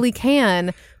totally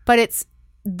can, but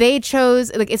they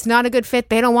chose, like, it's not a good fit.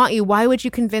 They don't want you. Why would you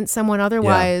convince someone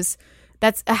otherwise?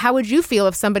 How would you feel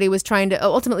if somebody was trying to,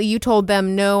 ultimately you told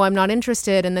them, no, I'm not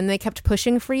interested, and then they kept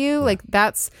pushing for you? Like,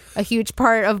 that's a huge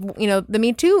part of, the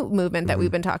Me Too movement that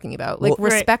we've been talking about. Like, Well,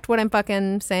 respect what I'm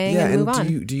fucking saying Yeah, and move and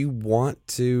on. do you want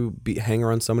to hang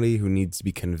around somebody who needs to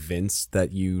be convinced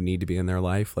that you need to be in their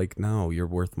life? Like, no, you're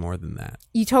worth more than that.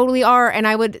 You totally are. And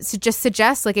I would just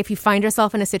suggest, like, if you find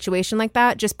yourself in a situation like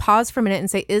that, just pause for a minute and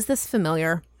say, is this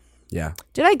familiar? Yeah.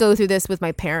 Did I go through this with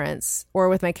my parents or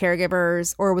with my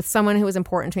caregivers or with someone who was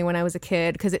important to me when I was a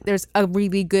kid? Because there's a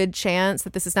really good chance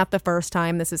that this is not the first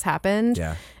time this has happened.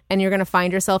 Yeah. And you're going to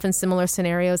find yourself in similar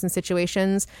scenarios and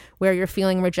situations where you're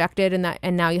feeling rejected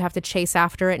and now you have to chase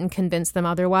after it and convince them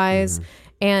otherwise.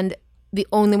 And the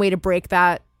only way to break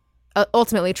that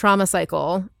ultimately trauma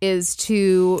cycle is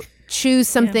to choose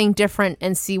something different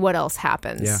and see what else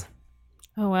happens. Yeah.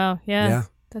 Oh wow, yeah, Yeah.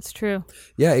 that's true.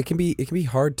 Yeah, it can be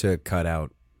hard to cut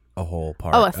out a whole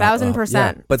part. Oh, 1,000%.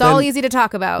 Yeah. It's all easy to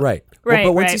talk about. Right. Right,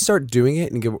 But once right. you start doing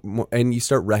it and you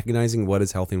start recognizing what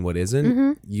is healthy and what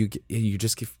isn't, you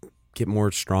just get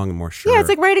more strong and more sure. Yeah, it's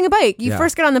like riding a bike. You Yeah.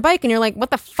 first get on the bike and you're like, what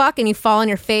the fuck? And you fall on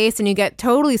your face and you get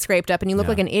totally scraped up and you look Yeah.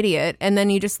 like an idiot. And then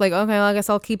you just like, okay, well, I guess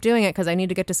I'll keep doing it because I need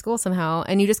to get to school somehow.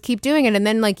 And you just keep doing it. And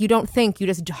then like you don't think, you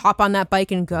just hop on that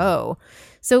bike and go.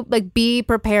 So like be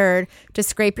prepared to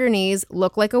scrape your knees,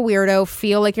 look like a weirdo,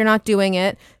 feel like you're not doing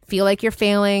it, feel like you're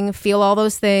failing, feel all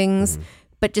those things.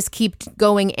 But just keep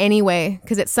going anyway,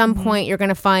 because at some point you're going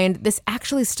to find this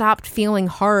actually stopped feeling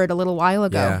hard a little while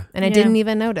ago, Yeah. and I Yeah. didn't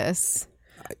even notice.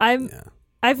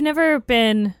 I've never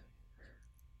been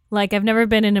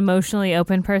an emotionally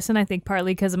open person. I think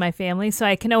partly because of my family, so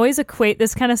I can always equate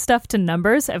this kind of stuff to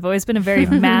numbers. I've always been a very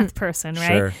math person, right?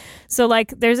 Sure. So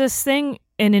like, there's this thing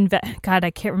in God, I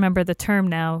can't remember the term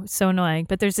now. It's so annoying.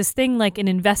 But there's this thing like in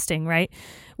investing, right?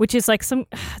 Which is like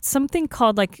something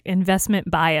called like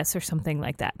investment bias or something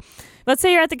like that. Let's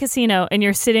say you're at the casino and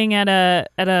you're sitting at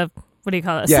a what do you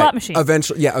call it? A slot machine.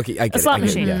 Eventually, yeah. Okay, I get A it. slot I get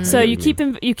it, machine. yeah. So I you get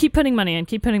what keep putting money in,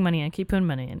 keep putting money in, keep putting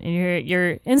money in, and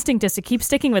your instinct is to keep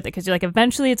sticking with it because you're like,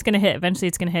 eventually it's going to hit, eventually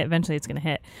it's going to hit, eventually it's going to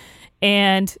hit.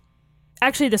 And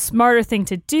actually, the smarter thing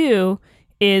to do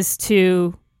is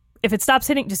to, if it stops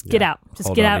hitting, just get out, just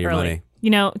Hold get on to out your early. money. You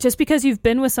know, just because you've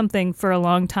been with something for a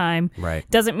long time Right.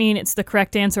 doesn't mean it's the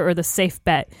correct answer or the safe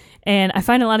bet. And I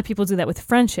find a lot of people do that with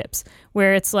friendships,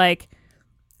 where it's like,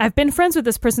 I've been friends with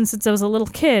this person since I was a little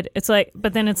kid. It's like,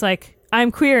 but then it's like,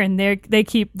 I'm queer and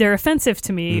they're offensive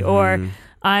to me, or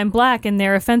I'm black and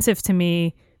they're offensive to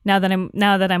me now that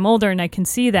I'm older and I can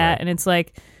see that. And it's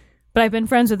like, but I've been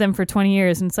friends with them for 20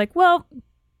 years. And it's like, well,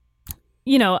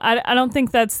 you know, I don't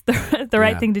think that's the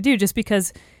right Yeah. thing to do. Just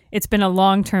because it's been a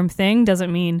long-term thing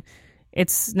doesn't mean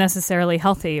it's necessarily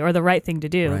healthy or the right thing to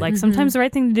do. Right. Like sometimes the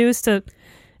right thing to do is to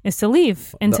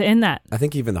leave and to end that. I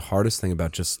think even the hardest thing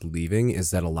about just leaving is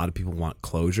that a lot of people want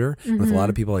closure. With a lot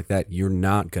of people like that, you're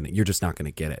just not gonna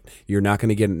get it. You're not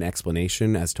gonna get an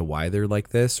explanation as to why they're like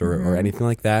this or anything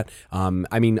like that.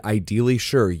 I mean, ideally,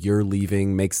 sure, you're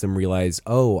leaving makes them realize,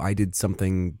 oh, I did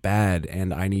something bad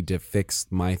and I need to fix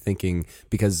my thinking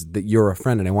because you're a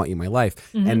friend and I want you in my life.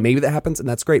 And maybe that happens and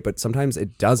that's great, but sometimes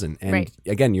it doesn't. And Right.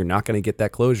 again, you're not gonna get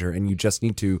that closure, and you just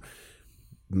need to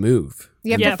move.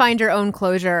 You have Yeah. to find your own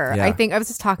closure. Yeah. I think I was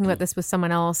just talking about this with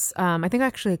someone else. I think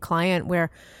actually a client where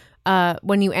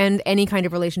when you end any kind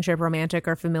of relationship, romantic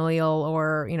or familial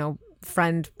or, you know,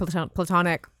 friend,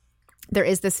 platonic, there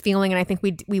is this feeling, and I think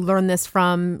we learn this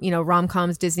from, you know,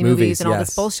 rom-coms, Disney movies and all this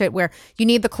yes. bullshit, where you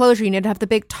need the closure, you need to have the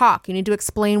big talk, you need to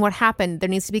explain what happened, there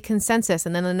needs to be consensus,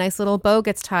 and then a nice little bow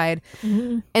gets tied.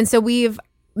 And so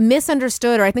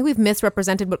misunderstood, or I think we've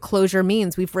misrepresented what closure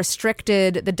means. We've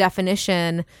restricted the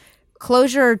definition.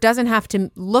 Closure doesn't have to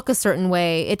look a certain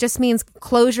way. It just means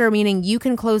closure, meaning you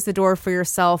can close the door for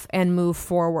yourself and move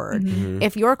forward.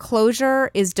 If your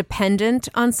closure is dependent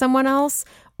on someone else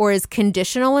or is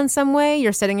conditional in some way,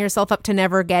 you're setting yourself up to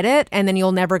never get it, and then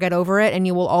you'll never get over it, and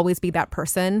you will always be that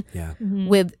person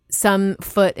with some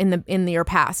foot in your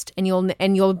past, and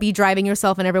you'll be driving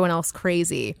yourself and everyone else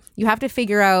crazy. You have to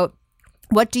figure out,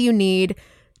 what do you need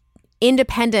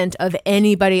independent of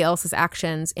anybody else's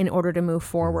actions in order to move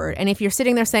forward. And if you're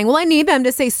sitting there saying, well, I need them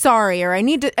to say sorry, or I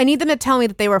need them to tell me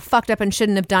that they were fucked up and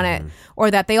shouldn't have done it, or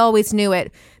that they always knew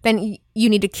it, then you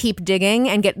need to keep digging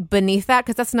and get beneath that,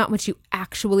 because that's not what you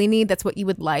actually need. That's what you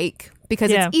would like,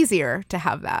 because it's easier to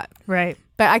have that. Right.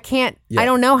 But I can't, I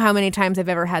don't know how many times I've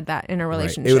ever had that in a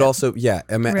relationship. Right. It would also,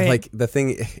 like the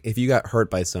thing, if you got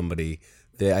hurt by somebody,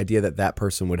 the idea that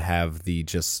person would have the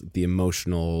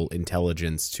emotional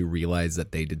intelligence to realize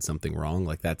that they did something wrong,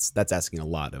 like that's asking a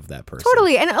lot of that person.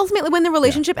 Totally. And ultimately, when the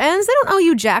relationship ends, they don't owe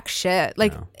you jack shit.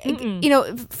 Like,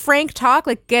 frank talk,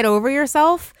 like, get over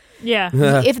yourself. Yeah.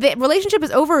 If the relationship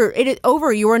is over, it is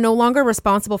over. You are no longer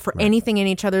responsible for anything in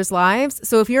each other's lives.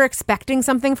 So if you're expecting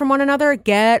something from one another,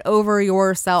 get over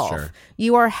yourself. Sure.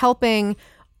 You are helping,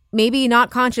 maybe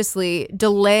not consciously,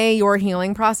 delay your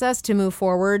healing process to move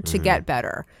forward, to get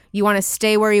better. You want to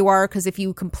stay where you are, because if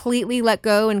you completely let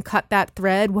go and cut that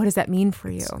thread, what does that mean for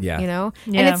you? You know?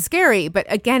 Yeah. And it's scary. But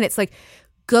again, it's like,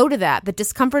 go to that. The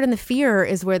discomfort and the fear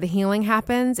is where the healing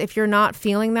happens. If you're not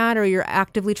feeling that, or you're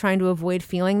actively trying to avoid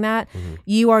feeling that,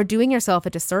 you are doing yourself a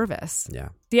disservice. Yeah.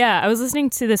 Yeah. I was listening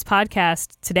to this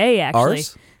podcast today, actually.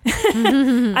 Ours?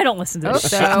 I don't listen to this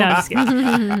shit. No, I'm just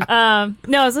kidding.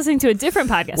 No, I was listening to a different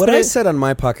podcast. What I said on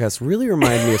my podcast really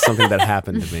reminded me of something that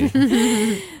happened to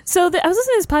me. So I was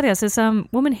listening to this podcast. This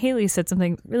woman, Haley, said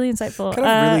something really insightful. Kind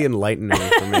of really enlightening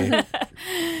for me.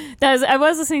 I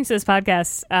was listening to this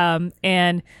podcast,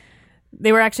 and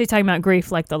they were actually talking about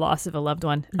grief, like the loss of a loved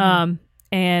one.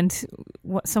 And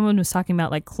someone was talking about,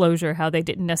 like, closure, how they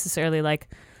didn't necessarily, like,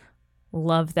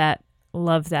 love that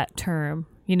term,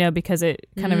 because it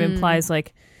kind of implies,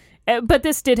 like, but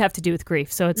this did have to do with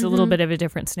grief, so it's a little bit of a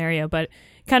different scenario, but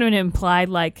kind of implied,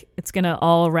 like, it's gonna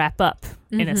all wrap up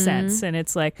in a sense. And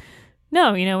it's like,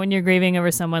 no, when you're grieving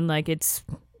over someone, like, it's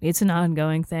an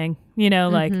ongoing thing,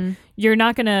 like, you're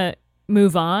not gonna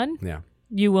move on.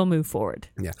 You will move forward.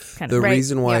 Yeah. Kind the of.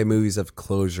 reason why movies have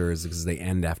closure is because they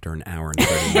end after an hour and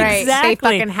 30 minutes. Right. Exactly.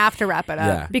 They fucking have to wrap it up.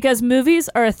 Yeah. Because movies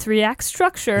are a 3-act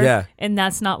structure. Yeah. And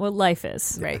that's not what life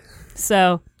is. Right.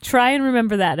 So try and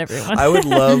remember that, everyone. I would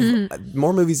love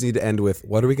more movies need to end with,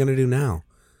 what are we going to do now?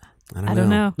 I don't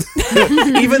know.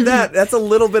 Even that's a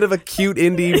little bit of a cute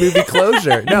indie movie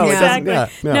closure. No, exactly. It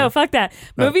doesn't. Yeah, no, fuck that.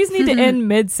 Movies need to end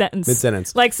mid-sentence.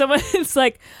 Mid-sentence. Like someone, it's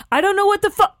like, I don't know what the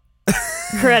fuck.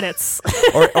 Credits.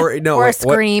 or a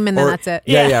scream, and then that's it.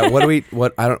 Yeah. What do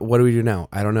we do now?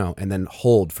 I don't know. And then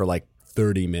hold for like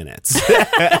 30 minutes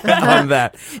on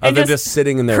that. Of them just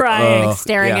sitting in there crying,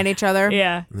 staring at each other.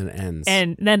 Yeah.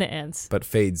 And then it ends. But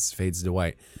fades to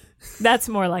white. That's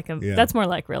more like that's more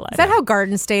like real life. Is that how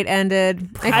Garden State ended?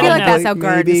 I I feel don't like know. that's how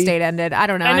Garden Maybe. State ended. I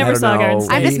don't know. I never saw Garden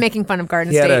State. I'm just making fun of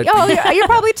Garden He had State. You're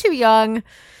probably too young.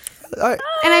 And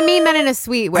I mean that in a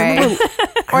sweet way.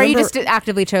 Or you just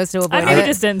actively chose to avoid I maybe it.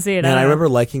 just didn't see it. And I I remember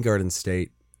liking Garden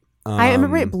State. I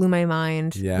remember it blew my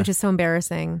mind, yeah. which is so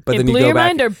embarrassing. But it then blew you go your back,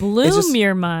 mind or bloom just-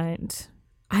 your mind?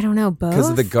 I don't know, both. because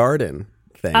of the garden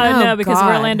thing. No, because of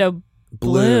God. Orlando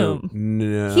Bloom.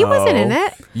 No, He wasn't in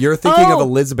it. You're thinking of Oh,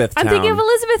 Elizabethtown. I'm thinking of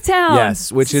Elizabethtown.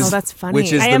 Yes, which is that's funny.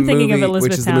 Which is I the am thinking of movie,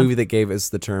 which is the Elizabethtown. movie that gave us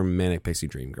the term manic pixie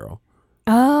dream girl.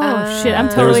 Oh shit! I'm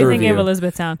There was totally a thinking of review.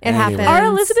 Elizabethtown. It happens. Are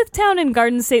Elizabethtown and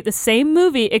Garden State the same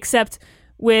movie, except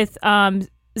with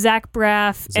Zach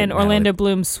Braff and Orlando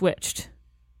Bloom switched?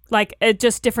 Like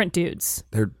just different dudes.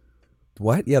 They're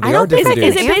what? Yeah, they I are don't think different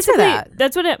Is dudes. it Answer basically that.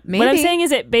 that's what it? What I'm Maybe. saying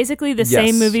is it basically the Yes.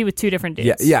 same movie with two different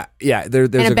dudes. Yeah. There's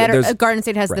And there's Garden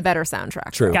State has the right. better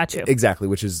soundtrack. True. Got you. Exactly,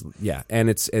 which is and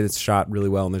it's shot really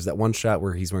well. And there's that one shot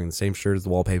where he's wearing the same shirt as the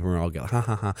wallpaper, and we're all go ha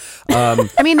ha ha.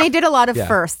 I mean, they did a lot of Yeah.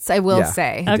 firsts, I will Yeah.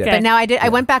 say. Okay. But now I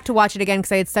went back to watch it again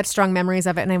because I had such strong memories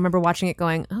of it, and I remember watching it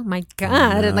going, "Oh my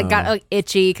god!" and like got like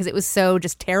itchy because it was so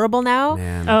just terrible now.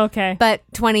 Man. Oh, okay. But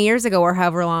 20 years ago, or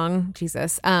however long,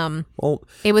 Jesus, Well,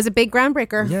 it was a big groundbreaker.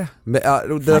 yeah.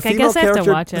 The I guess I have to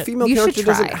character, watch the it. female You should character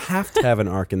doesn't try. have to have an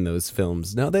arc in those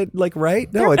films. No, they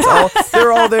right? No, it's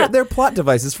all they're plot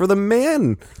devices for the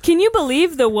man. Can you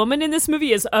believe the woman in this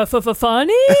movie is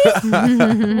funny?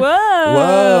 Whoa.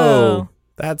 Whoa.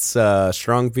 That's a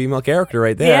strong female character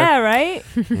right there. Yeah, right?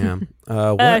 Yeah.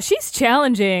 What? She's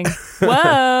challenging. Whoa.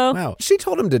 Wow. She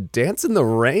told him to dance in the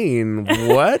rain.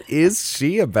 What is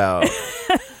she about?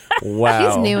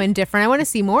 Wow. She's new and different. I want to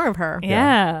see more of her.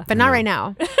 Yeah. But not right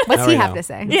now. What's he have to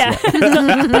say? Yeah.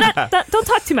 Don't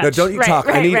talk too much. No, don't you Right, talk.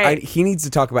 right. He needs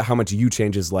to talk about how much you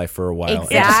changed his life for a while.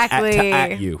 Exactly.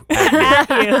 At you.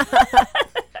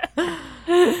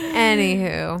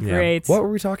 Anywho. Yeah. Great. What were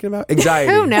we talking about?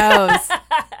 Anxiety. Who knows?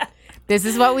 This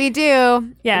is what we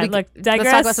do. Yeah, Let's look,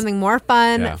 Digress. talk about something more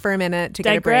fun Yeah. for a minute to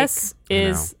get a break. Digress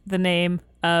is the name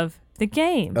of the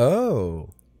game. Oh.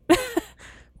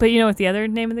 But you know what the other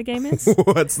name of the game is?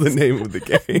 What's the name of the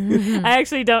game? I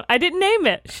actually don't. I didn't name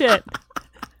it. Shit.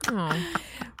 We'll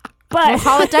But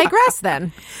call it Digress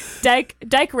then.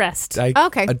 Dyke Rest.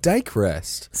 Okay. A dyke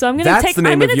rest. So I'm gonna That's take. the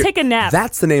name I'm gonna of your- take a nap.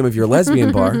 That's the name of your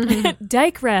lesbian bar.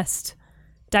 Dyke Rest.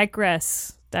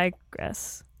 Digress.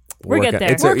 Digress. We'll Work get it.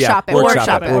 there. It's a- Workshop it. Workshop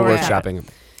Workshop it. it. We're Workshop workshopping it.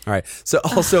 All right. So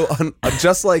also,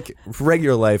 just like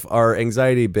regular life, our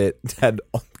anxiety bit had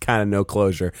kind of no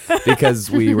closure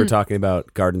because we were talking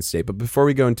about Garden State. But before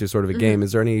we go into sort of a game,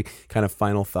 is there any kind of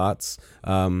final thoughts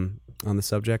on the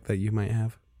subject that you might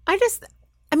have? I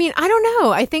don't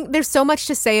know. I think there's so much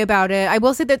to say about it. I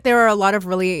will say that there are a lot of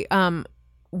really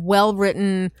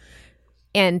well-written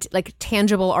and like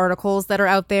tangible articles that are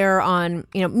out there on,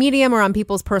 Medium or on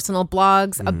people's personal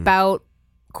blogs about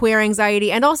queer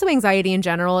anxiety and also anxiety in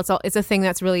general. It's a thing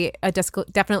that's really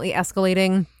definitely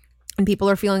escalating, and people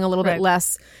are feeling a little bit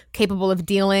less capable of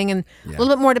dealing and a little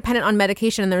bit more dependent on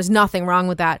medication. And there's nothing wrong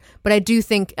with that. But I do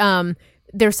think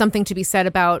there's something to be said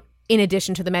about, in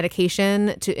addition to the medication,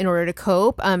 in order to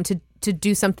cope, to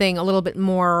do something a little bit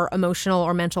more emotional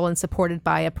or mental and supported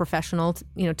by a professional,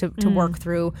 to work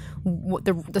through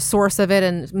the source of it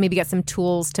and maybe get some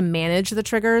tools to manage the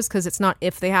triggers, because it's not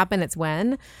if they happen, it's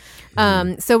when.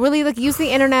 So really, like, use the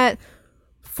internet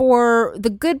for the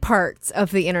good parts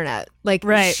of the internet. Like,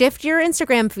 shift your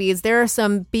Instagram feeds. There are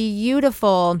some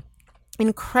beautiful,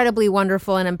 incredibly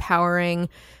wonderful and empowering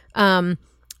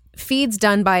feeds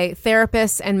done by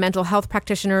therapists and mental health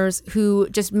practitioners who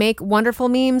just make wonderful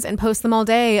memes and post them all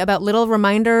day about little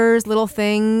reminders, little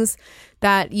things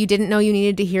that you didn't know you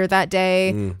needed to hear that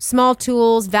day, small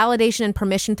tools, validation and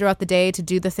permission throughout the day to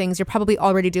do the things you're probably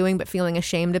already doing but feeling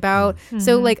ashamed about.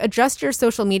 So like, adjust your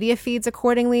social media feeds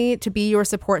accordingly to be your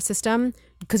support system,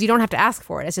 because you don't have to ask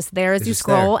for it. It's just there as you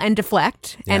scroll and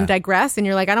deflect and digress, and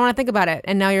you're like, I don't want to think about it.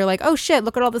 And now you're like, oh shit,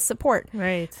 look at all the support.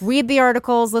 Right. Read the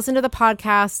articles, listen to the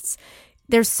podcasts.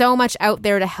 There's so much out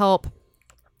there to help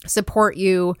support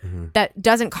you that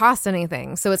doesn't cost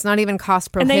anything. So it's not even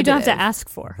cost prohibitive. And then you don't have to ask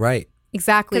for. Right.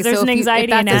 Exactly. 'Cause there's so an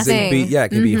anxiety in that's a asking. thing.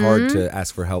 It can be hard to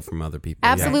ask for help from other people.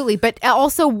 Absolutely. But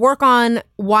also work on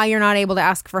why you're not able to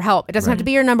ask for help. It doesn't have to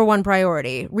be your number one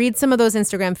priority. Read some of those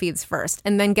Instagram feeds first,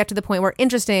 and then get to the point where,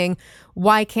 interesting,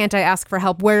 why can't I ask for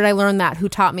help? Where did I learn that? Who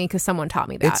taught me? Because someone taught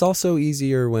me that. It's also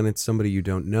easier when it's somebody you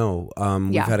don't know.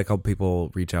 We've Yeah. had a couple people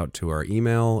reach out to our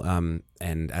email.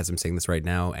 And as I'm saying this right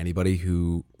now, anybody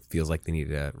who feels like they need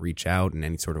to reach out in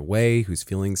any sort of way, who's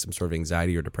feeling some sort of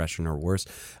anxiety or depression or worse,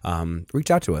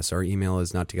 reach out to us. Our email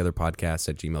is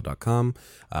nottogetherpodcast@gmail.com.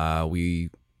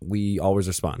 We always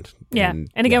respond. Yeah.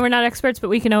 And again, we're not experts, but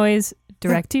we can always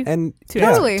direct you. And to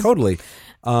Totally.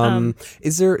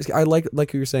 Is there, I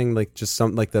like you were saying, like, just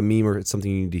some, like the meme, or it's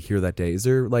something you need to hear that day. Is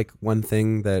there like one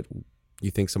thing that you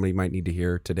think somebody might need to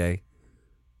hear today?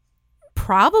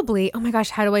 Probably. Oh my gosh,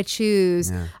 how do I choose?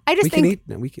 Yeah. I just think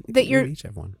we can that you're each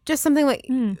have one. just something like,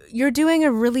 you're doing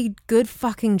a really good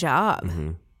fucking job.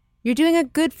 You're doing a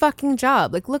good fucking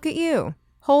job. Like, look at you.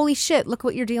 Holy shit, look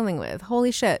what you're dealing with.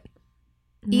 Holy shit.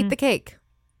 Eat the cake.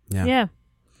 Yeah. Yeah.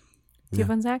 Do you have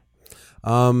one, Zach?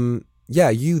 Yeah,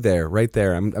 you there, right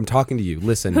there. I'm talking to you.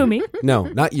 Listen. Who, me? No,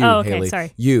 not you, Oh, okay, Haley.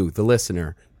 sorry. You, the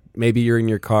listener. Maybe you're in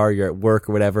your car, you're at work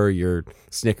or whatever, you're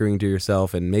snickering to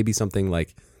yourself, and maybe something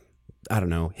like, I don't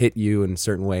know, hit you in a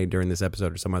certain way during this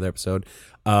episode or some other episode.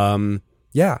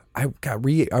 Yeah, I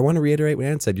want to reiterate what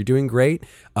Ann said. You're doing great.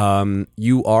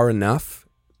 You are enough.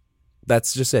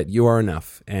 That's just it. You are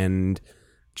enough. And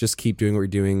just keep doing what you're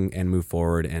doing and move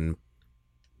forward and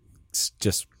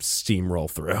just steamroll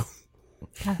through.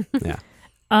 Yeah.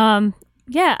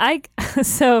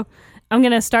 So I'm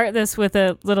going to start this with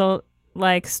a little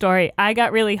story. I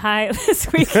got really high this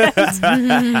weekend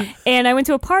and I went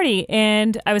to a party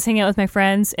and I was hanging out with my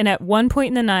friends, and at one point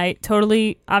in the night,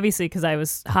 totally obviously because I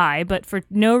was high, but for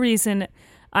no reason,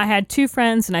 I had two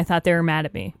friends and I thought they were mad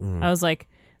at me. I was like,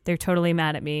 they're totally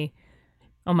mad at me.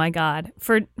 Oh my God.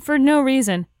 For no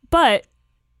reason. But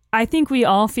I think we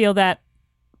all feel that,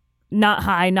 not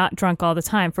high, not drunk all the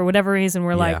time. For whatever reason,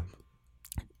 we're like,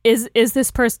 Is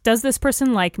this does this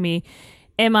person like me?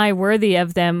 Am I worthy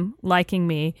of them liking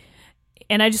me?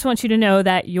 And I just want you to know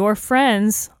that your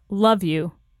friends love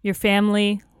you. Your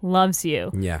family loves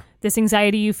you. Yeah. This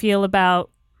anxiety you feel about,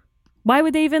 why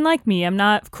would they even like me? I'm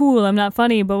not cool. I'm not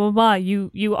funny, blah, blah, blah.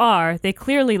 You are. They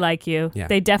clearly like you. Yeah.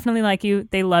 They definitely like you.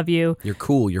 They love you. You're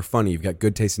cool. You're funny. You've got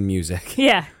good taste in music.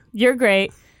 Yeah, you're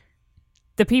great.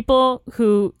 The people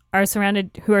who are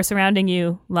surrounding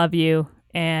you love you,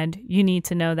 and you need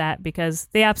to know that because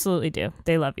they absolutely do.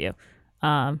 They love you.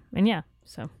 And yeah,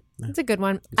 so. It's a good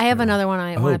one. I have another one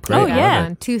I want to great. pick Oh, yeah.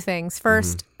 on. Two things.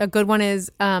 First, a good one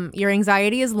is your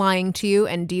anxiety is lying to you.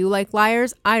 And do you like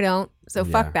liars? I don't. So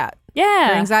fuck that. Yeah.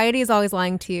 Your anxiety is always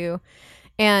lying to you.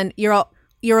 And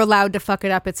you're allowed to fuck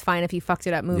it up. It's fine if you fucked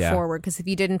it up. Move forward. Because if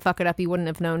you didn't fuck it up, you wouldn't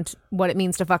have known what it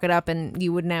means to fuck it up. And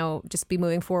you would now just be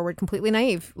moving forward completely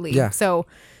naively. Yeah. So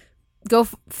go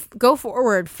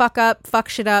forward. Fuck up. Fuck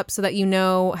shit up so that you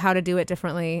know how to do it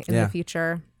differently in the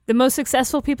future. The most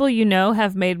successful people you know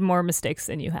have made more mistakes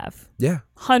than you have. Yeah.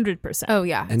 100%. Oh,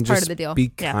 yeah. And It's part just of the deal. be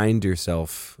kind to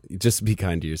yourself. Just be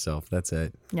kind to yourself. That's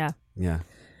it. Yeah. Yeah.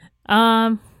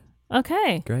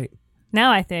 Okay. Great.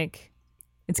 Now I think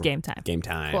it's game time. Game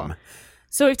time. Cool.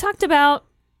 So we've talked about,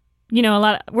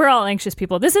 we're all anxious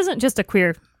people. This isn't just a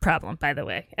queer problem, by the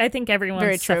way. I think everyone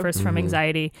Very true. suffers from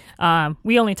anxiety.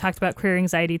 We only talked about queer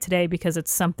anxiety today because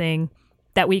it's something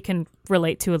that we can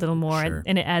relate to a little more, Sure.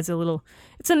 and it adds a little.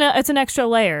 It's an extra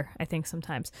layer, I think,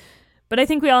 sometimes. But I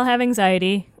think we all have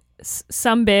anxiety,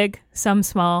 some big, some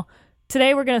small.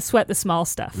 Today we're gonna sweat the small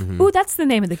stuff. Ooh, that's the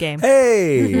name of the game.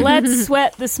 Hey. Let's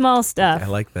sweat the small stuff. I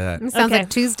like that. It sounds Okay. like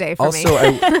Tuesday for Also,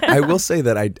 me. I will say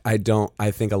that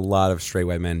I think a lot of straight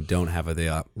white men don't have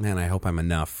man, I hope I'm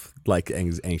enough, like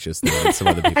anxious than some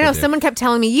other people I know do. someone kept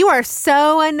telling me, you are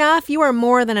so enough. You are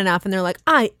more than enough. And they're like,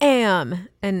 I am.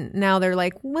 And now they're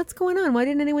like, what's going on? Why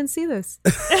didn't anyone see this? do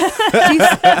you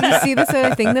see this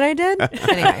other thing that I did?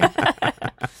 Anyway.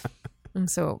 I'm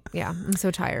so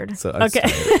tired. So, Okay.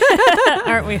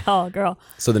 Aren't we all, girl?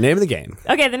 So the name of the game.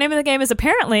 Okay, the name of the game is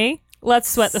apparently Let's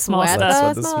Sweat the Small Sweat Stuff.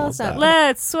 Sweat the the small small stuff. stuff.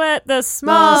 Let's sweat the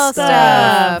small Small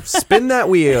stuff. stuff. Spin that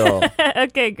wheel.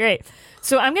 Okay, great.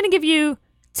 So I'm going to give you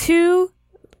two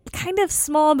kind of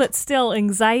small but still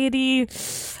anxiety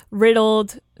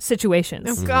riddled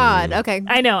situations. Oh, God. Okay.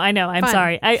 I know. I'm Fun.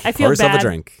 sorry. I feel Pour yourself bad. a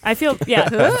drink. I feel,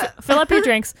 fill up your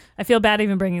drinks. I feel bad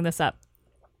even bringing this up.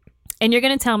 And you're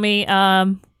going to tell me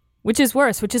which is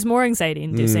worse, which is more anxiety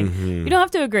inducing. You don't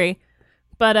have to agree,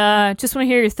 but just want to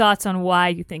hear your thoughts on why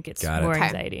you think it's Got it. more Okay.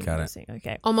 anxiety Got it. inducing.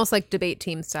 Okay. Almost like debate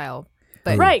team style.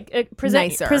 But Right. Present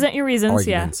Nicer. your reasons.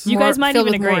 Arguments. Yeah. You more- guys might filled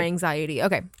even with more agree. anxiety.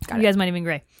 Okay. Got You it. guys might even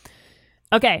agree.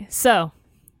 Okay, so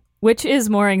which is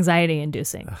more anxiety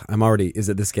inducing? I'm already. Is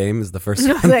it this game? Is the first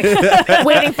one? Like,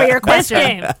 waiting for your This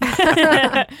question.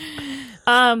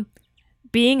 game.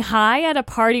 Being high at a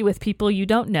party with people you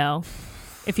don't know.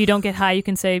 If you don't get high, you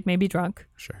can say maybe drunk.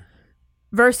 Sure.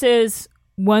 Versus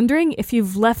wondering if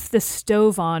you've left the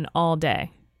stove on all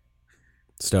day.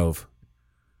 Stove.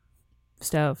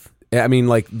 Stove. I mean,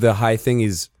 like the high thing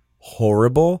is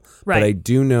horrible, Right. but I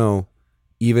do know,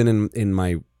 even in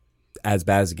my as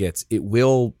bad as it gets, it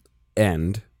will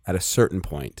end at a certain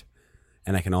point,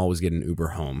 and I can always get an Uber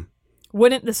home,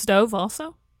 Wouldn't the stove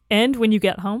also end when you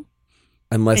get home?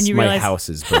 unless And you my realize- house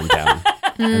is burned down,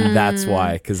 and that's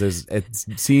why, because it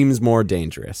seems more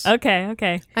dangerous.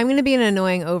 Okay. I'm going to be an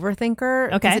annoying overthinker.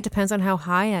 Okay. Because it depends on how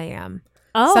high I am.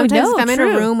 Oh, Sometimes no, if I'm in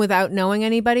true. a room without knowing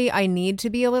anybody, I need to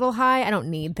be a little high. I don't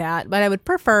need that, but I would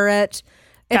prefer it.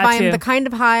 If Got I'm you. the kind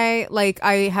of high, like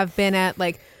I have been at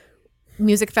like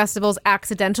music festivals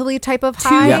accidentally type of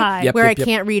high, high. Yep, where yep, I yep.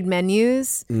 can't read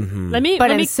menus, Let me. but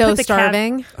let I'm me so put the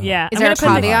starving. Yeah. Is I'm there a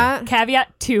gonna put the caveat?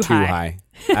 Caveat too Too high. high.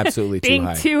 Absolutely too Being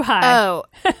high. too high. Oh,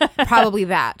 probably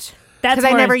that. That's Because I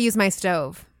more- never use my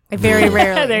stove. I very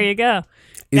rarely. there you go.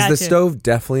 Is Got the you. stove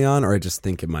definitely on, or I just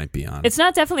think it might be on? It's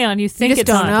not definitely on. You think just it's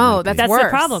don't on. know. That's the worse.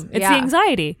 problem. It's Yeah. the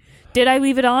anxiety. Did I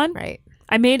leave it on? Right.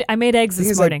 I made eggs the thing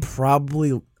this is, I morning,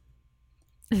 probably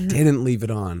didn't leave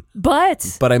it on,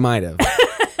 but but I might have.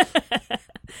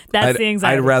 that's the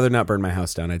anxiety. I'd rather not burn my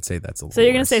house down. I'd say that's a little So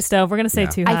you're gonna worse. say stove. We're gonna say Yeah.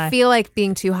 too high. I feel like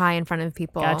being too high in front of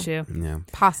people. Got you. Yeah.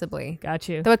 Possibly. Got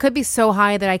you. Though it could be so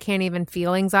high that I can't even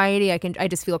feel anxiety. I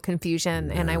just feel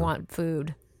confusion and I want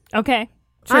food. Okay.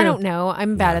 I True. don't know.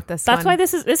 I'm bad at this. That's one. why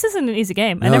this isn't an easy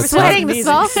game. I No, never it's said not. it sweating was the easy.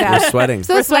 small We're stuff. sweating.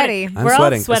 So We're sweaty. I'm We're all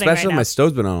sweating, sweating especially right if now. my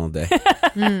stove's been on all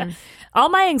day. All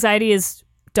my anxiety is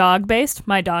dog based.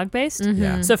 My dog based.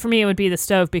 Yeah. So for me, it would be the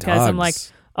stove because I'm like,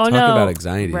 Dogs. oh Talk no, about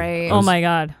anxiety. Right. oh my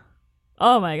god,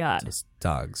 oh my god. Those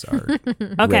dogs are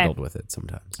Okay. riddled with it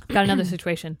sometimes. Got another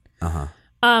situation. Uh huh.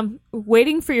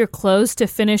 Waiting for your clothes to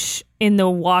finish in the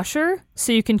washer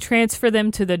so you can transfer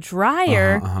them to the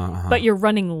dryer, but you're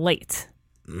running late.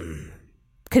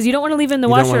 Because you don't want to leave it in the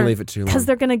You washer. don't want to leave it too long. Because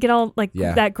they're going to get all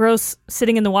that gross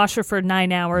sitting in the washer for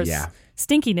 9 hours. Yeah.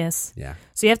 Stinkiness. Yeah.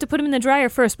 So you have to put them in the dryer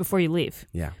first before you leave.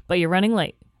 Yeah. But you're running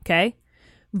late. Okay.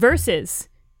 Versus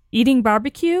eating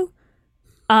barbecue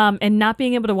and not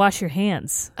being able to wash your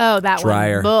hands. Oh, that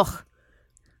Dryer. one. Ugh.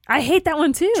 I hate that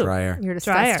one too. Dryer. You're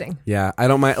Dryer. disgusting. Yeah, I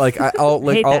don't mind. Like I'll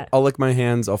lick, Hate that. I'll lick my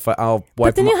hands. I'll wipe.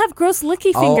 But then them. you'll have gross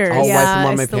licky I'll fingers. wipe Yeah, them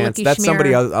on my it's the pants. licky That's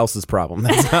somebody schmear. else's problem.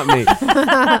 That's not me.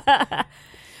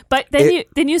 But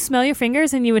then you smell your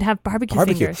fingers and you would have barbecue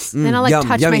Barbecue. fingers. Then I'll Yum,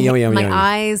 touch yummy, my yummy.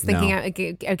 eyes, thinking No. I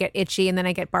get itchy, and then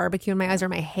I get barbecue in my eyes or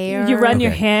my hair. You run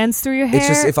your Okay. hands through your hair. It's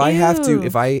just if I have to, Ew.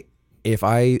 if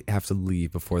I have to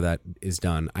leave before that is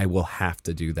done, I will have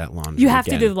to do that laundry. You have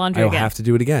to again. do the laundry I will again. have to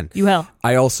do it again. You will.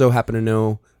 I also happen to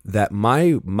know that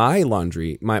my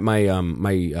laundry, my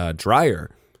dryer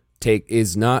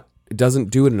doesn't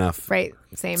do it enough. Right.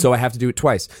 Same. So I have to do it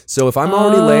twice. So if I'm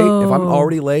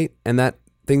already late, and that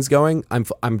thing's going,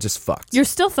 I'm just fucked. You're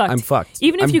still fucked. I'm fucked.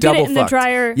 Even if I'm you get it double in the fucked.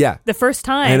 dryer Yeah. the first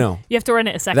time, I know. you have to run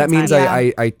it a second That means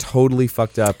time. I totally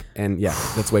fucked up, and yeah,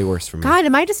 that's way worse for me. God,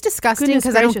 am I just disgusting Goodness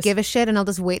because I don't gracious. give a shit and I'll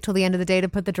just wait till the end of the day to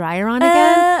put the dryer on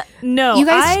again? No. You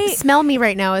guys smell me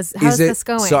right now. How's this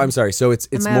going? So I'm sorry. So it's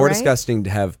Am I more right? disgusting to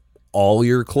have all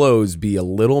your clothes be a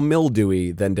little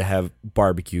mildewy than to have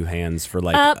barbecue hands for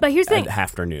like but here's the thing.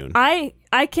 afternoon.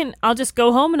 I'll just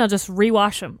go home and I'll just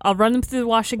rewash them. I'll run them through the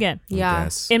wash again. Yeah.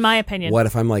 Yes. In my opinion. What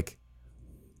if I'm like,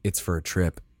 it's for a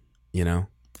trip, you know?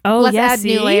 Oh, Let's yeah, add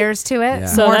see? new layers to it. Yeah.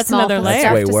 So More that's small another stuff layer.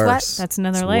 That's way to worse. sweat. That's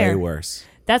another It's layer. Way worse.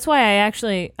 That's why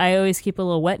I always keep a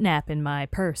little wet nap in my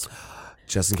purse.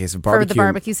 Just in case of For barbecue. the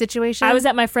barbecue situation. I was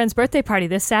at my friend's birthday party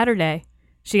this Saturday.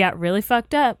 She got really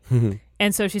fucked up.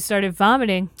 And so she started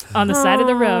vomiting on the side of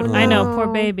the road. I know, poor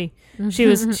baby. She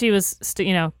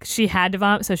had to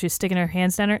vomit, so she was sticking her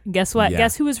hands down her. Guess what? Yeah.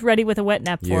 Guess who was ready with a wet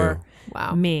nap for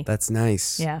Wow. me? That's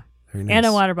nice. Yeah. Very nice. And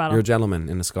a water bottle. You're a gentleman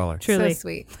and a scholar. Truly. So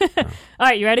sweet. All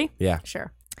right, you ready? Yeah.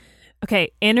 Sure.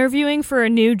 Okay, interviewing for a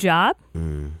new job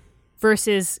Mm.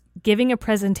 versus giving a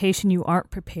presentation you aren't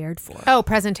prepared for. Oh,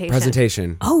 presentation.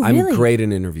 Presentation. Oh, really? I'm great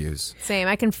in interviews. Same.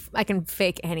 I can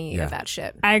fake any Yeah. of that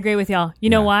shit. I agree with y'all. You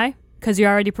know Yeah. why? Because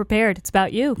you're already prepared. It's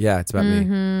about you. Yeah, it's about me.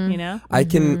 You know? I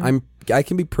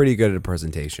can be pretty good at a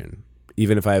presentation,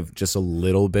 even if I have just a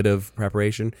little bit of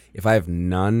preparation. If I have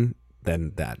none,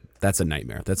 then that's a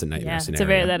nightmare. That's a nightmare Yeah, it's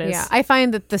scenario. that is. Yeah, I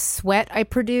find that the sweat I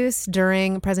produce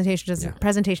during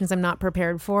presentations I'm not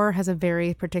prepared for has a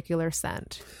very particular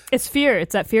scent. It's fear.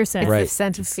 It's that fear scent. It's Right. the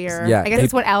scent of fear. Yeah, I guess it's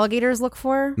people- what alligators look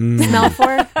for, smell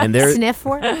for, And they're- sniff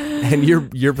for. And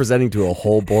you're presenting to a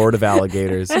whole board of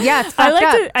alligators. Yeah, it's I fucked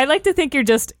up. like to think you're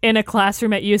just in a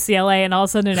classroom at UCLA and all of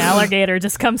a sudden an alligator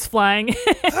just comes flying. You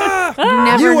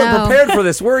never You weren't know. prepared for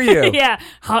this, were you? Yeah,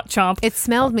 hot chomp. It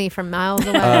smelled me from miles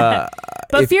away.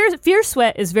 But if- fear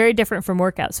sweat is very different from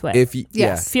workout sweat. If you,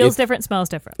 Yes. yeah, Feels if, different, smells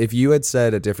different. if you had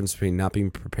said a difference between not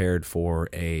being prepared for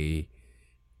a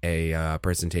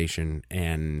presentation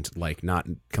and like not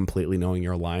completely knowing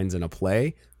your lines in a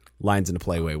play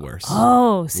way worse.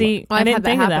 Oh, see, Well, I I've didn't had that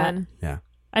think of that. happen. Yeah,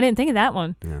 I didn't think of that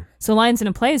one. Yeah. So lines in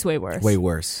a play is way worse. way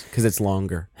worse because it's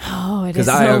longer. Oh, it 'Cause is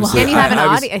I so obviously- long. And you have I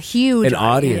was- a huge an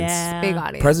audience. Yeah. big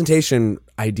audience. Presentation,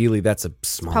 ideally, that's a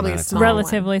small Probably amount a of small time.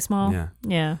 Relatively small. Yeah.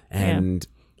 Yeah. And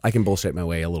I can bullshit my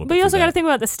way a little bit. But you also through got to that. think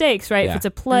about the stakes, right? Yeah. If it's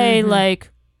a play, like,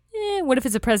 what if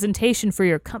it's a presentation for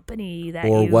your company that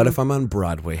Or you... what if I'm on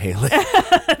Broadway, Haley?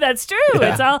 That's true.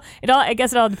 It's all. I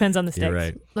guess it all depends on the stakes. You're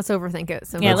right. Let's overthink it.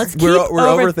 So Yeah, much. let's We're keep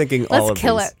overthinking all Let's of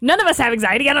kill these. it. None of us have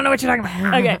anxiety. I don't know what you're talking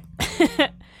about. Okay.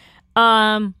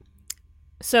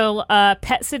 So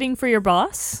pet sitting for your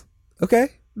boss Okay.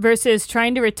 versus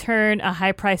trying to return a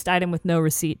high-priced item with no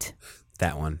receipt.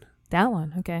 That one. That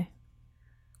one. Okay.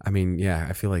 I mean, yeah,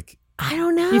 I feel like I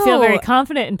don't know. You feel very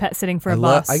confident in pet sitting for a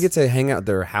boss. I get to hang out at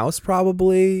their house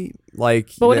probably. Like,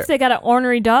 But what if they got an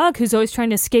ornery dog who's always trying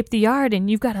to escape the yard, and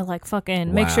you've got to like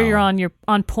fucking make sure Wow. you're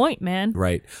on point, man?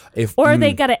 right? If Or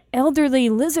they got an elderly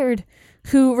lizard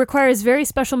who requires very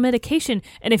special medication,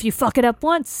 and if you fuck it up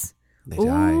once, they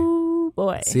die. ooh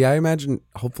boy. See, I imagine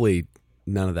hopefully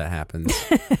none of that happens.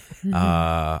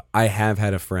 I have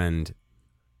had a friend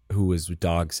who was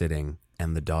dog sitting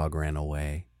and the dog ran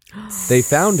away. They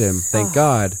found him, thank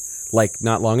God, like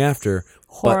not long after.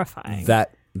 but Horrifying.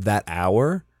 That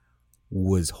hour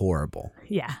was horrible.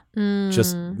 Yeah.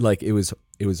 Just like it was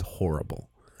horrible.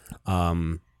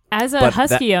 As a But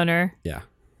husky owner, Yeah.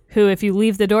 who if you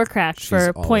leave the door cracked She's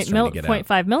for always trying to get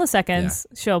 0.5 milliseconds,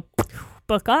 she'll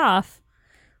book off.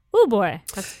 Ooh boy.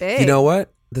 That's big. You know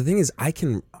what? the thing is, I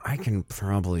can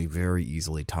probably very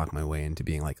easily talk my way into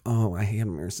being like, oh, I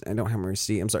don't have my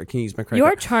receipt. I'm sorry. Can you use my credit You're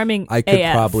card? charming. I could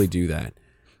AF. probably do that.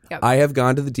 Yep. I have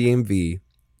gone to the DMV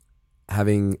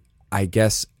having, I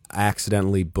guess,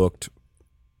 accidentally booked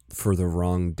for the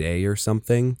wrong day or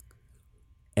something,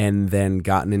 and then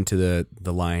gotten into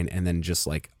the line, and then just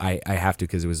like I have to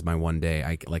because it was my one day.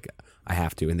 I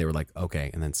have to, and they were like, okay,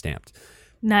 and then stamped.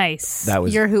 Nice. That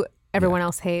was You're who everyone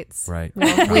else hates. right.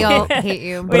 We all hate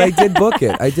you. But I did book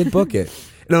it.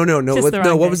 No. Just What, the no.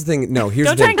 wrong What day. was the thing? No. Here's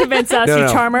Don't the try thing. and convince us, No, you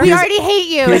no. charmer. We already hate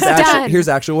you. It's done. Here's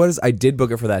actually what it is. I did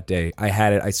book it for that day. I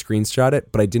had it. I screenshot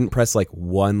it, but I didn't press like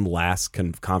one last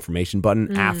confirmation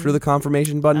button. After the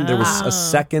confirmation button, there was a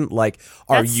second like,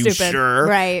 "Are That's you stupid. sure?"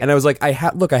 Right. And I was like, I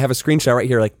have a screenshot right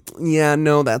here. Like, yeah,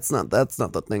 no, that's not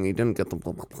the thing. You didn't get the.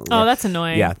 Blah, blah, blah. Oh, that's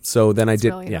annoying. yeah. So then I did.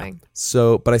 really Yeah. annoying.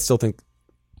 So, but I still think,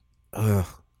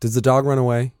 does the dog run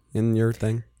away in your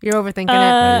thing? You're overthinking it.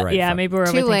 Yeah, you're right, yeah, fuck. maybe we're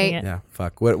Too overthinking late. it. Yeah.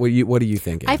 Fuck. What are you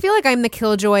thinking? I feel like I'm the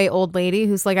killjoy old lady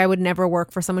who's like, I would never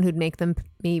work for someone who'd make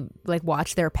me like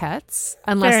watch their pets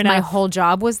unless Fair my enough. whole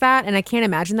job was that. And I can't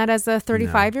imagine that as a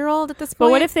 35-year-old at this point. But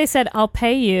what if they said, I'll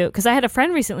pay you? Because I had a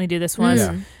friend recently do this once.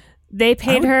 Yeah. They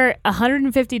paid her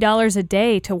 $150 a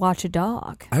day to watch a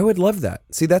dog. I would love that.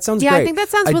 See, that sounds Yeah, I great. think that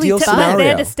sounds really Ideal fun. But they scenario.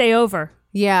 had to stay over.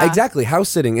 Yeah. Exactly. House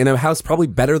sitting in a house probably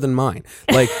better than mine.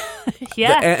 Like,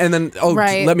 Yeah. and then,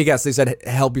 Right. let me guess. They said,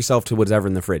 help yourself to whatever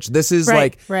in the fridge. This is Right.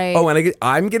 like, Right. oh, and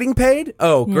I'm getting paid?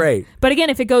 Oh, great. But again,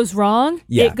 if it goes wrong,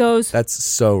 Yeah. it goes That's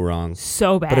so wrong.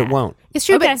 so bad. But it won't. It's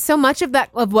true, Okay. but so much of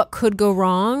what could go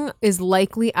wrong is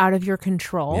likely out of your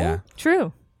control. Yeah.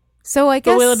 True. So I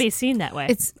guess But will it be seen that way?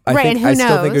 it's I right, think, and who I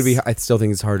knows? still think I still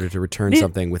think it's harder to return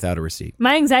something without a receipt.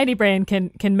 My anxiety brain can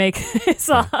make it's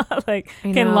all, like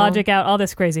I can know. logic out all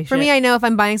this crazy For shit. me, I know if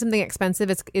I'm buying something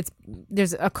expensive, it's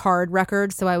there's a card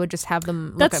record, so I would just have them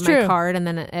look That's at true. my card, and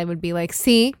then it would be like,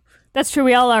 see, That's true.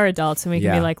 We all are adults, and we can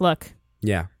Yeah. be like, "Look,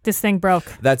 Yeah. this thing broke.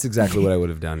 That's exactly what I would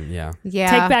have done. Yeah. yeah,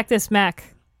 Take back this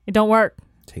Mac. It don't work.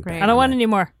 Take Right. back I don't want my- any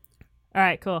more." All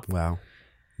right, cool. Wow.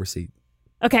 Receipt.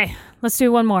 Okay, let's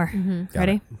do one more. Mm-hmm. Got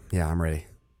Ready? it. Yeah, I'm ready.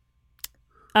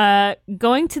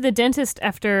 Going to the dentist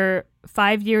after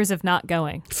 5 years of not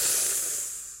going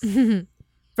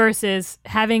versus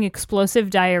having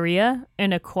explosive diarrhea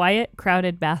in a quiet,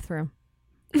 crowded bathroom.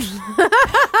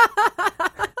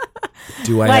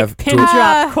 Do I Like have pin do-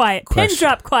 drop quiet. Pin Question.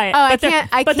 drop quiet. Oh, I but there- can't-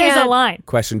 I but there's a can't- line.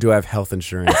 question? Do I have health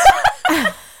insurance?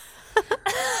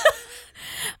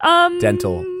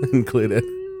 Dental included.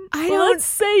 I Well, don't. let's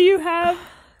say you have.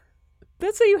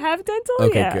 Let's say you have dental.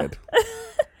 Okay, yeah. good.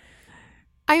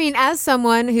 I mean, as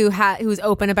someone who's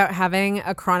open about having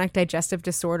a chronic digestive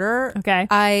disorder, Okay.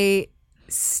 I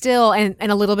still and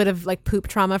a little bit of like poop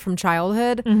trauma from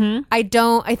childhood. Mm-hmm.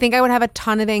 I think I would have a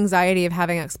ton of anxiety of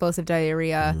having explosive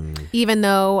diarrhea, even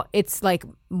though it's like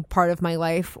part of my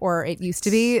life or it used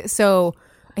to be. So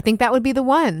I think that would be the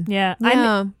one. Yeah.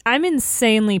 Yeah. I'm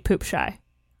insanely poop shy.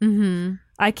 Mm-hmm.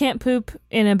 I can't poop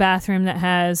in a bathroom that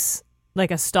has like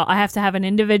a stall. I have to have an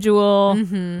individual,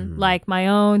 like my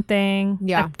own thing.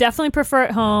 Yeah. I definitely prefer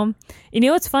it home. You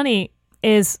know what's funny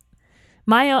is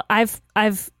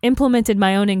I've implemented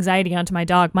my own anxiety onto my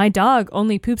dog. My dog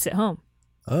only poops at home.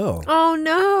 Oh. Oh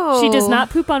no, She does not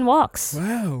poop on walks.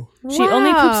 Wow. She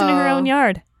only poops in her Wow. own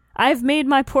yard. I've made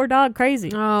my poor dog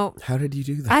crazy. Oh, How did you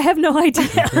do that? I have no idea.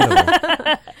 Incredible.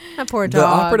 that poor dog. The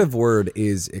operative word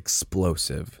is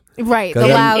explosive. right? The 'Cause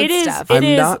I'm- loud It is- stuff. it I'm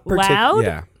is not loud.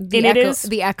 Yeah. the and it echo, is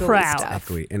the echoey proud. stuff.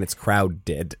 Echoey, and it's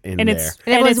crowded in And there. it's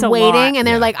And everyone's it's a waiting, lot. and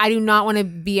they're Yeah. like, "I do not want to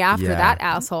be after Yeah. that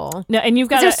asshole." No, and you've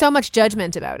got Because there's so much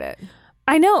judgment about it.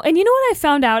 I know, and you know what I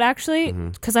found out actually, Mm-hmm.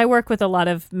 because I work with a lot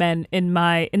of men in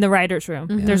the writers' room.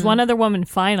 Mm-hmm. There's one other woman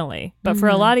finally, but for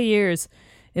a lot of years,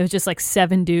 it was just like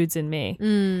 7 dudes and me.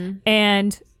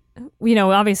 And you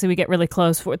know, obviously we get really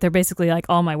close. They're basically like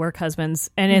all my work husbands,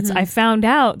 and it's I found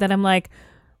out that I'm like,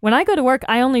 when I go to work,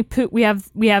 I only poop. We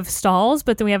have stalls,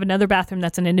 but then we have another bathroom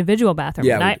that's an individual bathroom,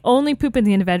 Yeah, and we- I only poop in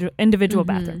the individual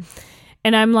bathroom.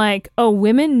 And I'm like, oh,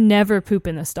 women never poop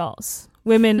in the stalls.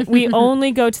 Women, we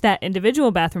only go to that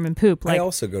individual bathroom and poop. I Like,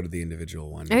 also go to the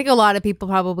individual one. I think a lot of people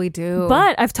probably do.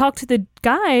 but I've talked to the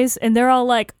guys, and they're all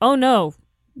like, oh no,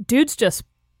 dudes just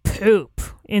poop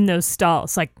in those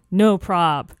stalls, like no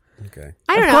prob. Okay.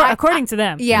 I don't know. According to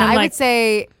them. Yeah, And I'm I like, would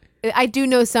say I do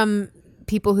know some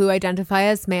people who identify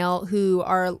as male who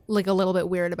are like a little bit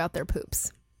weird about their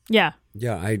poops. yeah.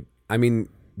 Yeah, I mean,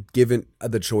 given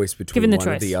the choice between Given the one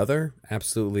or choice. the other,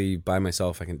 absolutely by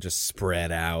myself, I can just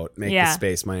spread out, make Yeah. the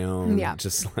space my own. Yeah.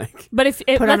 Just like But if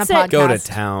Put on let's a say, podcast. go to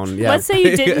town. Yeah. let's say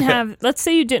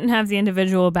you didn't have the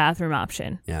individual bathroom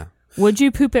option, Yeah. would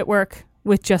you poop at work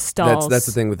with just stalls. That's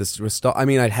the thing with this with stall. I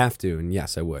mean, I'd have to, and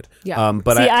yes, I would. Yeah.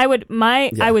 But See, I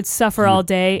would suffer all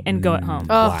day and go at home.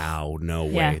 Wow, no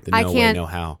way. Yeah. No I way, can't. no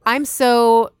how. I'm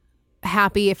so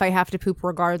happy if I have to poop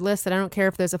regardless that I don't care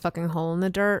if there's a fucking hole in the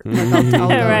dirt. Like, I'll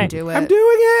go Right. and do it. I'm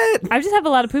doing it. I just have a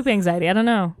lot of poop anxiety. I don't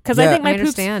know, because I Yeah. think I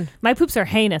understand. my poops are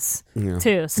heinous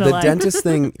too. So The like, dentist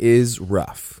thing is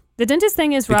rough the dentist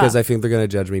thing is rough. because I think they're going to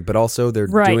judge me, but also they're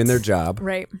Right. doing their job,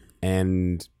 Right.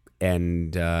 and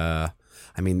I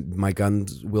mean, my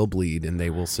gums will bleed, and they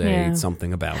will say Yeah.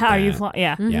 something about How that. you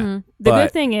yeah. Yeah, The but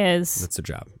good thing is that's a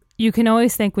job. you can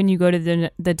always think when you go to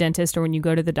the dentist or when you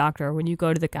go to the doctor or when you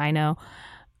go to the gyno,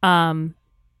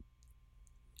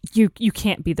 you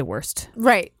can't be the worst.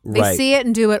 Right. They Right. see it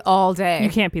and do it all day. You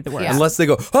can't be the worst. Yeah. Unless they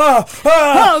go,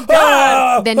 Oh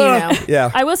God! Then you know. Yeah.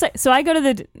 I will say. So I go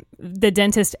to the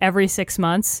dentist every 6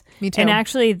 months. Me too. And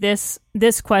actually, this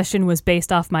question was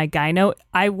based off my gyno.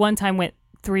 I one time went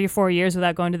 3 or 4 years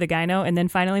without going to the gyno, and then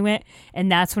finally went,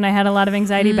 and that's when I had a lot of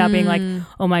anxiety about being like,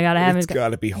 oh my God, I haven't. It's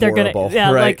gotta be they're horrible, Gonna,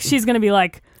 yeah, right. like she's gonna be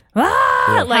like,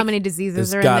 Yeah. like how many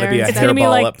diseases There's are in got to there? be a It's gonna be hairball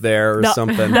like up there or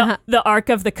something. the Ark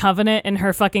of the Covenant, and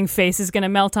her fucking face is gonna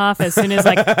melt off as soon as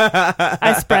like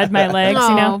I spread my legs,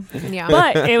 you know. Oh, yeah.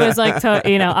 But it was like,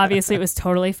 obviously it was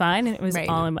totally fine, and it was Right.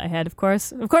 all in my head. Of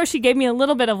course, she gave me a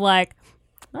little bit of like,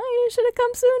 oh, you should have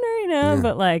come sooner, you know. Yeah.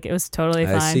 But like, it was totally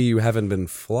I fine. see you haven't been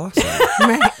flossing.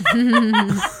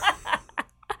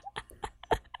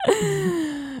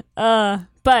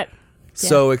 But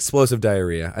So explosive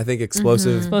diarrhea. I think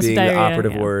explosive Explosive being diarrhea, the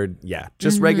operative yeah. word. Yeah.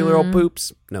 Just regular old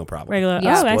poops, no problem. regular.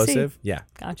 Yeah. Oh, I see. Explosive, yeah.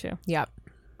 Got you. Yep.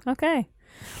 Okay.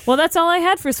 Well, that's all I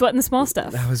had for sweating the small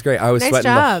stuff. That was great. I was Nice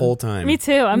sweating the job. whole time. Me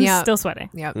too. I'm Yeah. still sweating.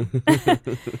 Yep.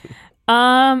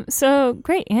 So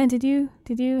great. Anne, did you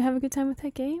have a good time with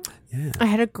that game? Yeah. I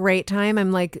had a great time.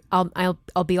 I'm like,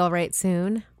 I'll be all right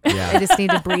soon. I Yeah. just need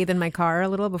to breathe in my car a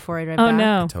little before I drive Oh back.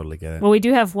 no. Totally get it. Well, we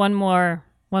do have one more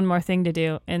thing to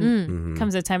do, and Mm-hmm.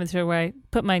 comes a time of the show where I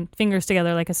put my fingers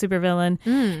together like a supervillain,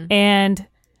 Mm. and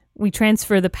we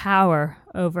transfer the power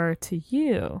over to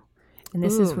you. And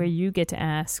this is Ooh. where you get to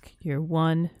ask your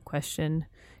one question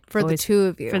For the Always- two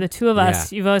of you. for the two of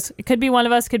us. Yeah. You've always, it could be one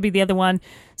of us, could be the other one.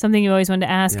 Something you always wanted to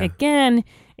ask. Yeah. Again,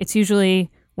 it's usually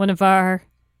one of our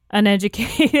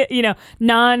uneducated,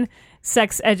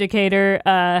 non-sex educator,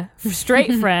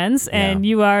 straight friends, and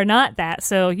you are not that.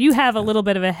 So you have a little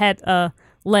bit of a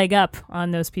leg up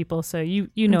on those people. So you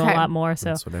know Okay. a lot more. So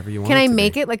That's whatever you want. Can I to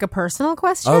make be. it like a personal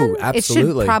question? Oh, It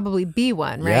absolutely. should probably be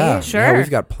one, right? Yeah. Sure. Yeah, we've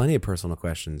got plenty of personal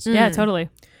questions. yeah, totally.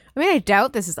 I mean, I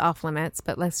doubt this is off limits,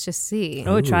 but let's just see.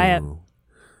 Oh, try it. Ooh.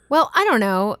 Well, I don't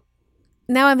know.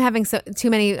 Now I'm having too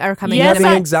many are coming Yes, into,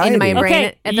 my, anxiety. into my brain Okay.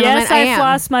 at the Yes, moment. I am.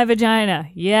 floss my vagina.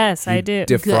 Yes, I do.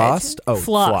 Defrost? Oh,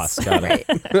 Floss. floss. Got it.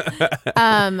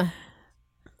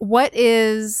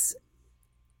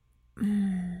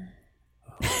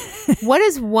 What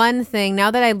is one thing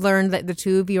now that I learned that the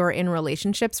two of you are in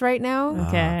relationships right now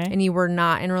Okay. and you were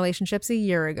not in relationships a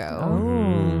year ago?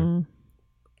 Oh.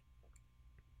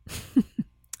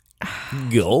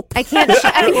 Gulp. I can't.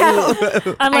 I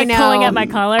know. I'm I like know. pulling at my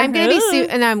collar. I'm gonna be Ooh.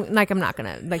 and I'm not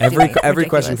gonna like Every do every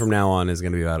question ridiculous. from now on is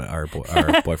going to be about our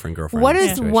boyfriend girlfriend. What is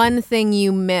situation. one thing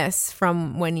you miss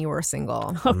from when you were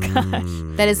single Oh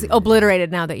gosh. that is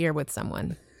obliterated now that you're with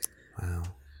someone? Wow.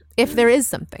 If there is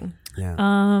something, Yeah.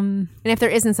 and if there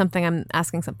isn't something, I'm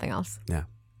asking something else. Yeah.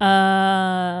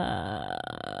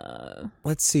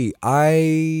 Let's see.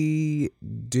 I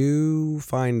do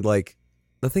find like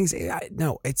the things.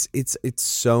 No, it's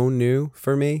so new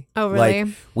for me. Oh, really?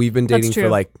 Like we've been That's dating true. for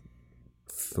like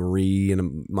 3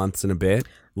 months and a bit.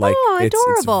 Like Oh,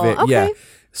 adorable. Yeah. Okay.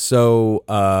 So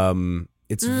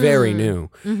it's very new.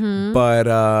 Mm-hmm.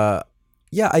 But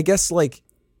yeah, I guess like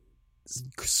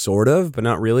sort of, but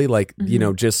not really. Like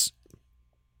just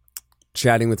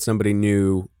chatting with somebody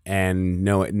new and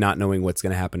not knowing what's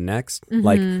going to happen next.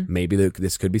 Like maybe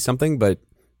this could be something, but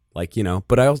like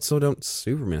but I also don't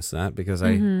super miss that because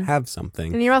I have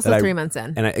something. And you're also that 3 months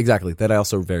in. and exactly that I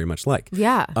also very much like.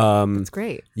 Yeah, it's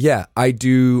great. Yeah, I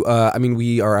do. I mean,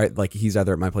 we are like he's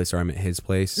either at my place or I'm at his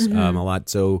place a lot.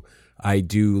 So I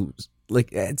do like.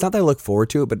 It's not that I look forward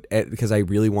to it, but because I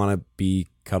really want to be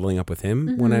cuddling up with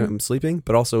him when I'm sleeping.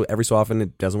 But also every so often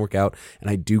it doesn't work out, and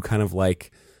I do kind of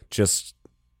like just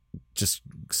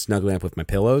snuggling up with my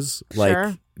pillows, like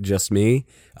Sure. just me,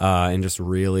 and just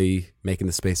really making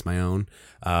the space my own.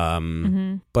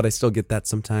 But I still get that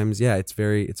sometimes. Yeah, it's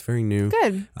very new.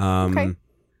 Good. Okay.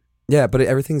 Yeah, but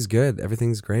everything's good.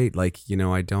 Everything's great. Like,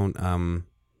 I don't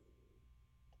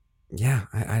Yeah,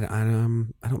 I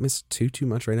don't miss too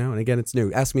much right now. And again, it's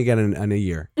new. Ask me again in a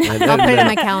year. I'll put it in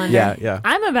my calendar. Yeah.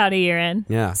 I'm about a year in.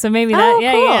 Yeah. So maybe that.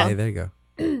 Yeah, cool. yeah. Hey, there you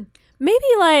go. Maybe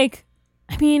like,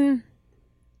 I mean,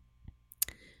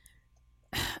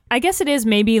 I guess it is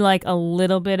maybe like a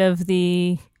little bit of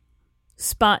the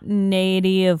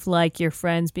spontaneity of like your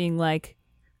friends being like,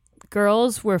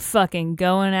 girls, we're fucking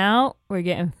going out. We're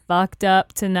getting fucked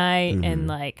up tonight and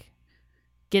like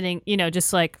getting,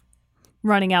 just like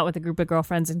running out with a group of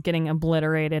girlfriends and getting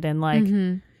obliterated and like,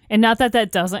 and not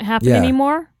that doesn't happen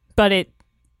anymore, but it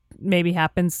maybe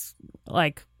happens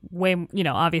like way,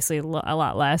 obviously a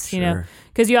lot less,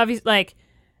 because you obviously like,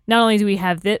 not only do we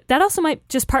have that also might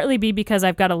just partly be because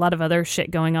I've got a lot of other shit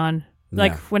going on.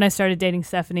 Like when I started dating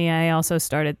Stephanie, I also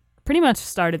pretty much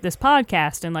started this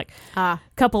podcast and like a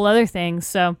couple other things.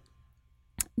 So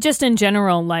just in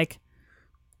general, like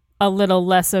a little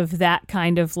less of that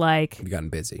kind of like. You've gotten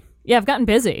busy. Yeah, I've gotten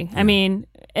busy. Yeah. I mean,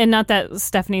 and not that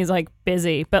Stephanie's like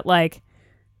busy, but like,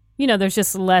 there's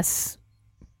just less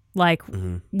like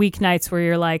weeknights where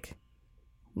you're like,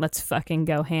 let's fucking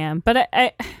go ham. But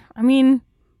I mean,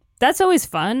 that's always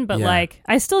fun, but like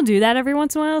I still do that every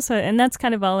once in a while. So, and that's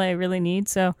kind of all I really need.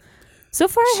 So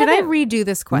far, should I read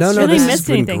this question? No, really this missed has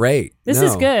been anything. great. This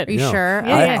is good. Are you sure?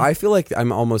 Yeah. I feel like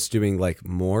I'm almost doing like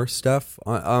more stuff.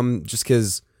 Just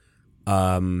because,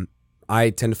 I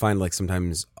tend to find like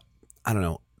sometimes, I don't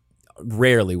know,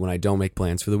 rarely when I don't make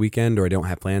plans for the weekend or I don't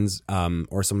have plans,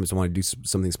 or sometimes I want to do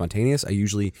something spontaneous.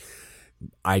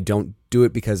 I don't do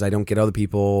it because I don't get other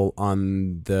people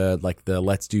on the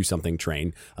let's do something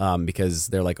train, because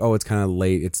they're like, oh, it's kind of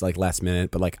late, it's like last minute,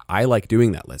 but like I like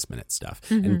doing that last minute stuff.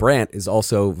 And Brant is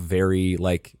also very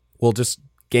like, well, just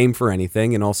game for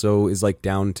anything, and also is like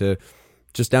down to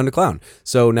clown.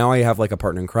 So now I have like a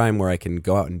partner in crime where I can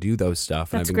go out and do those stuff.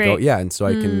 That's and great. And so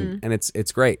I can, and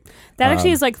it's great. That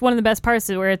actually is like one of the best parts,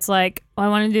 where it's like, oh, I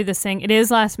want to do this thing. It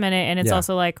is last minute, and it's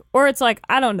also like, or it's like,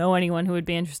 I don't know anyone who would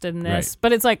be interested in this,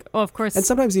 but it's like, oh, of course. And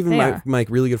sometimes even my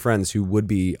really good friends who would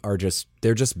be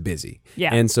they're just busy.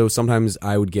 Yeah. And so sometimes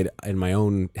I would get in my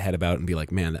own head about it and be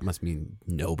like, man, that must mean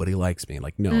nobody likes me.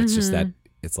 Like, no, it's just that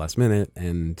it's last minute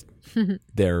and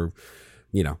they're,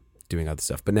 doing other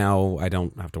stuff. But now I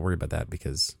don't have to worry about that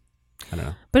because I don't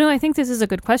know. But no, I think this is a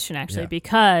good question actually,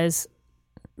 because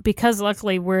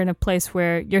luckily we're in a place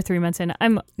where you're 3 months in,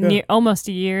 I'm almost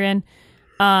a year in,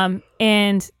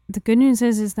 and the good news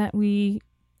is that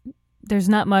there's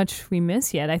not much we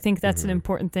miss yet. I think that's an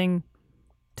important thing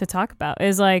to talk about.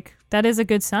 Is like, that is a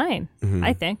good sign,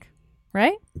 I think,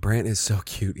 right? Brant is so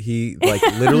cute. He like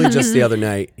literally just the other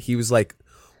night, he was like,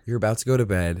 we were about to go to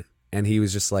bed, and he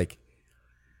was just like,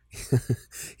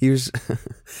 he was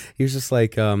just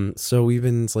like, so we've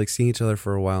been like seeing each other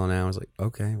for a while now. I was like,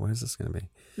 okay, what is this gonna be?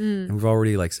 And we've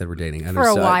already like said we're dating for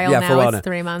a while now. For a while now.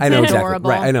 3 months. I know, adorable. Exactly.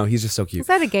 Right, I know. He's just so cute. Is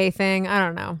that a gay thing? I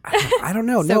don't know. I don't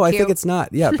know. So no, cute. I think it's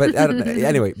not. Yeah, but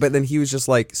anyway. But then he was just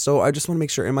like, so I just want to make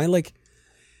sure. Am I like,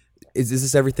 is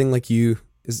this everything like you?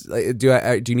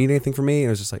 Do you need anything from me? And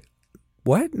I was just like,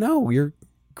 what? No, you're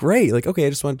great. Like, okay, I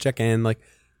just want to check in. Like,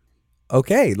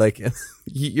 okay, like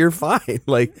you're fine.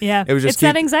 Like, yeah, it was just it's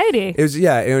cute. that anxiety. It was,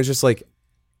 it was just like,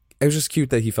 it was just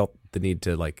cute that he felt the need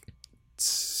to like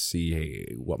see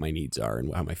what my needs are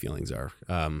and how my feelings are.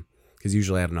 Because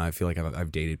usually, I don't know, I feel like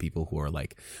I've dated people who are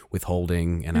like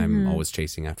withholding and I'm always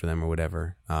chasing after them or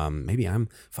whatever. Maybe am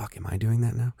I doing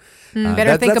that now?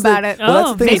 Better think about it.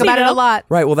 Well, think about it a lot.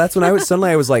 Right. Well, that's when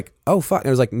I was like, oh fuck. And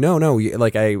I was like, no.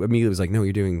 Like I immediately was like, no,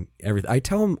 you're doing everything. I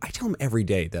tell him every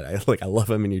day that I love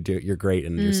him and you're great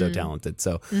and you're so talented.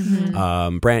 So,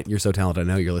 Brant, you're so talented.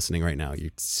 I know you're listening right now.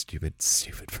 You stupid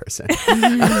person.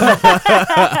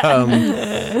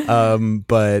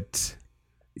 But.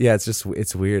 Yeah,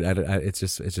 it's weird. It's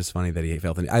just funny that he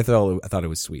felt it. I thought it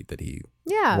was sweet that he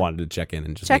wanted to check in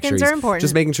and just check-ins make sure are important.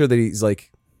 Just making sure that he's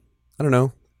like, I don't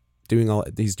know,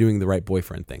 he's doing the right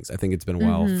boyfriend things. I think it's been a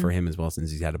while for him as well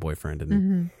since he's had a boyfriend,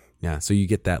 and so you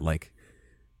get that like,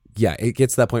 it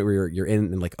gets to that point where you're in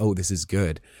and like, oh, this is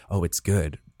good. Oh, it's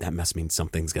good. That must mean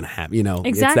something's going to happen. Exactly.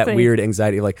 It's that weird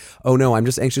anxiety of like, oh no, I'm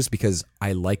just anxious because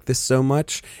I like this so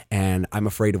much and I'm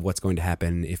afraid of what's going to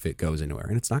happen if it goes anywhere,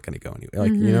 and it's not going to go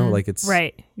anywhere. Like, like it's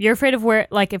right. You're afraid of where,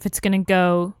 like, if it's going to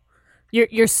go, you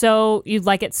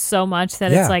like it so much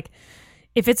that it's like,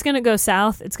 if it's going to go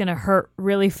south, it's going to hurt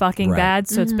really fucking bad.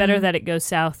 So it's better that it goes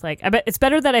south. Like, I bet it's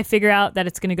better that I figure out that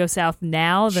it's going to go south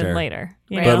now than later.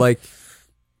 You know? But like,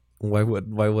 why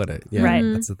would it? Yeah, right.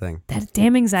 That's the thing. That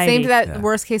damn anxiety. Same to that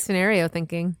worst case scenario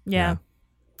thinking. Yeah.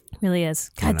 Really is.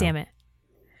 God damn it.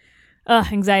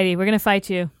 Anxiety. We're going to fight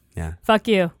you. Yeah. Fuck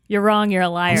you. You're wrong. You're a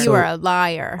liar. You are a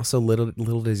liar. Also, little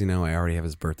does he know, I already have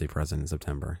his birthday present in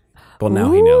September. Well,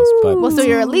 now he knows, but Well, so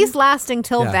you're at least lasting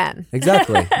till yeah, then.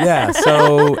 exactly. Yeah,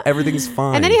 so everything's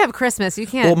fine. And then you have Christmas. You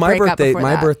can't well, my break up before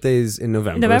that. birthday's in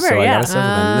November, November, so I yeah. got to stuff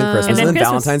and then Christmas, And then and then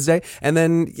Christmas. Valentine's Day, and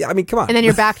then I mean, come on. And then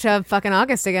you're back to fucking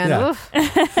August again. Yeah.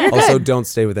 Oof. Also, don't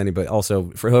stay with anybody.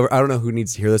 Also, for whoever, I don't know who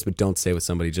needs to hear this, but don't stay with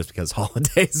somebody just because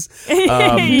holidays,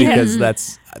 because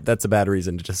that's a bad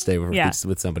reason to just stay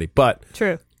with somebody. But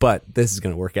True. this is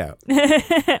going to work out.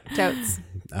 Totes.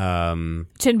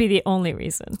 Shouldn't be the only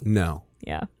reason. No,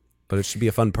 Yeah. but it should be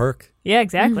a fun perk. Yeah,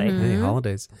 exactly. Hey,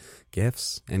 holidays,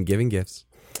 gifts, and giving gifts.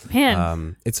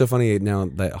 Man. It's so funny now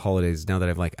that holidays. Now that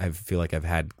I feel like I've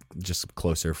had just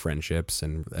closer friendships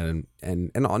and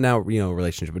now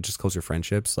relationship, but just closer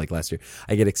friendships. Like last year,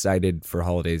 I get excited for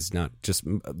holidays, not just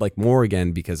like more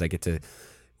again because I get to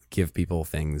give people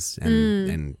things,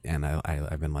 and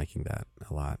I've been liking that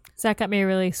a lot. Zach got me a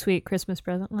really sweet Christmas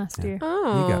present last year.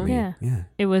 Oh. You got me. Yeah.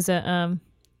 It was I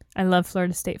love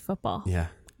Florida State football. Yeah.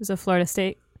 It was a Florida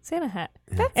State Santa hat.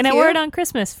 That's And I cute. wore it on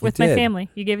Christmas with my did. family.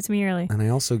 You gave it to me early. And I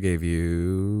also gave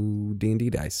you D&D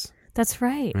dice. That's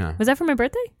right. Yeah. Was that for my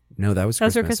birthday? No, that was That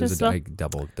was Christmas. for Christmas It as well? was a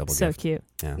double So gift. cute.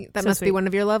 Yeah. That So must be sweet. one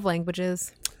of your love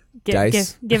languages.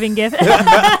 Dice? Giving gift.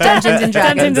 Dungeons and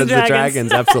Dragons. Dungeons and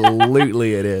Dragons.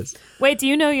 Absolutely, it is. Wait, do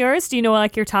you know yours? Do you know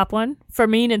like your top one? For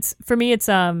me, it's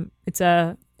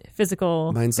a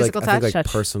physical. Mine's Physical like I think touch?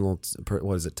 like personal.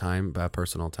 What is it? Time,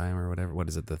 personal time, or whatever. What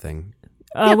is it? The thing.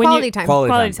 Yeah, when quality you, time.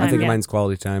 Quality time. I think yeah. mine's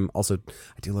quality time. Also,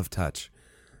 I do love touch.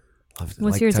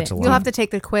 What's yours, touch a Ian? lot. You'll have to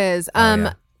take the quiz.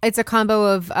 yeah. It's a combo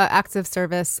of acts of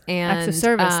service and Acts of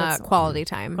service, that's- quality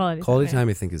time. Quality okay. time,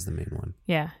 I think, is the main one.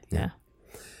 Yeah.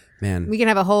 Man, We can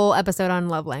have a whole episode on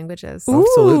love languages. Ooh,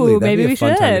 absolutely. That'd maybe be a we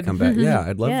fun time to should. come back. Yeah,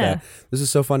 I'd love Yeah. that. This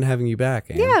is so fun having you back.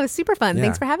 Anne. Yeah, it was super fun. Yeah.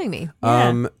 Thanks for having me.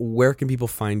 Where can people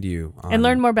find you? And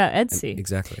learn more about Etsy.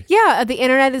 Exactly. Yeah, the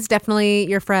internet is definitely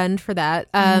your friend for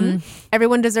that.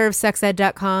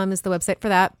 Everyonedeservessexed.com is the website for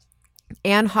that.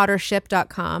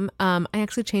 AnneHotterShip.com. I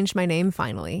actually changed my name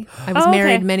finally. I was Oh, okay.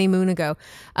 married many moon ago.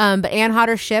 But Anne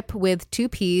Hottership with 2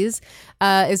 P's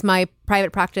is my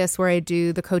private practice where I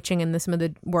do the coaching and some of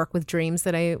the work with dreams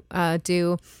that I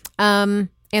do. And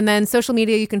then social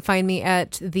media, you can find me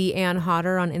at the Anne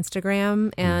Hotter on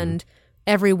Instagram and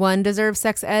Everyone Deserves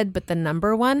Sex Ed, but the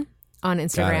number 1 on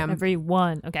Instagram.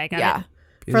 Everyone. Okay, I got Yeah. it.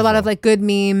 For a lot of like good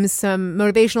memes, some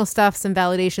motivational stuff, some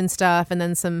validation stuff, and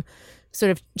then some sort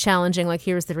of challenging, like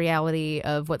here's the reality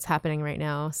of what's happening right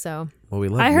now. So Well, we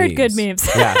love I heard good memes.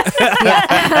 memes. Yeah.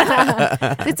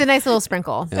 it's a nice little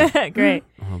sprinkle. Great.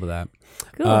 All of that.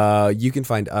 Cool. You can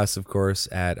find us, of course,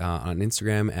 at on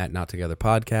Instagram at Not Together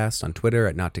Podcast, on Twitter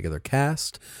at Not Together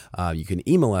Cast. You can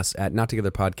email us at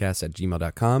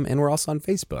nottogetherpodcast@gmail.com, and we're also on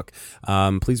Facebook.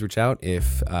 Please reach out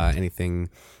if anything,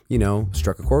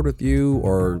 struck a chord with you,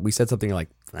 or we said something like,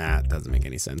 it doesn't make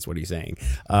any sense. What are you saying?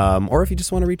 Or if you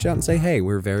just want to reach out and say, hey,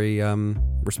 we're very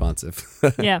responsive.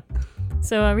 Yeah.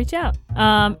 So reach out.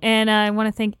 And I want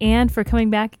to thank Anne for coming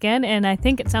back again. And I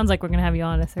think it sounds like we're going to have you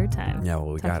on a third time. Yeah,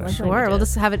 well, we Talk got to it. us. Sure, we'll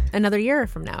just have it another year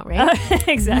from now, right?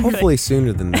 Exactly. Hopefully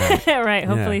sooner than that. Right.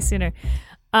 Hopefully sooner.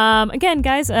 Again,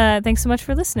 guys, thanks so much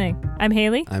for listening. I'm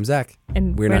Haley. I'm Zach.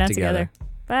 And we're not together.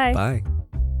 Bye. Bye.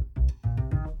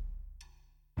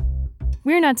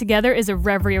 We're Not Together is a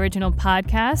Reverie original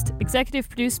podcast, executive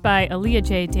produced by Aaliyah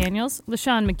J. Daniels,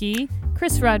 LaShawn McGee,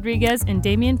 Chris Rodriguez, and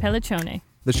Damian Pelliccione.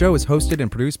 The show is hosted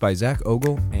and produced by Zach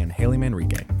Ogle and Haley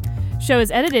Manrique. Show is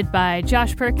edited by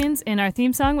Josh Perkins, and our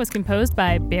theme song was composed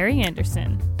by Barry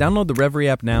Anderson. Download the Reverie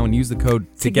app now and use the code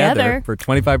Together TOGETHER for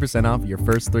 25% off your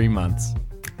first 3 months.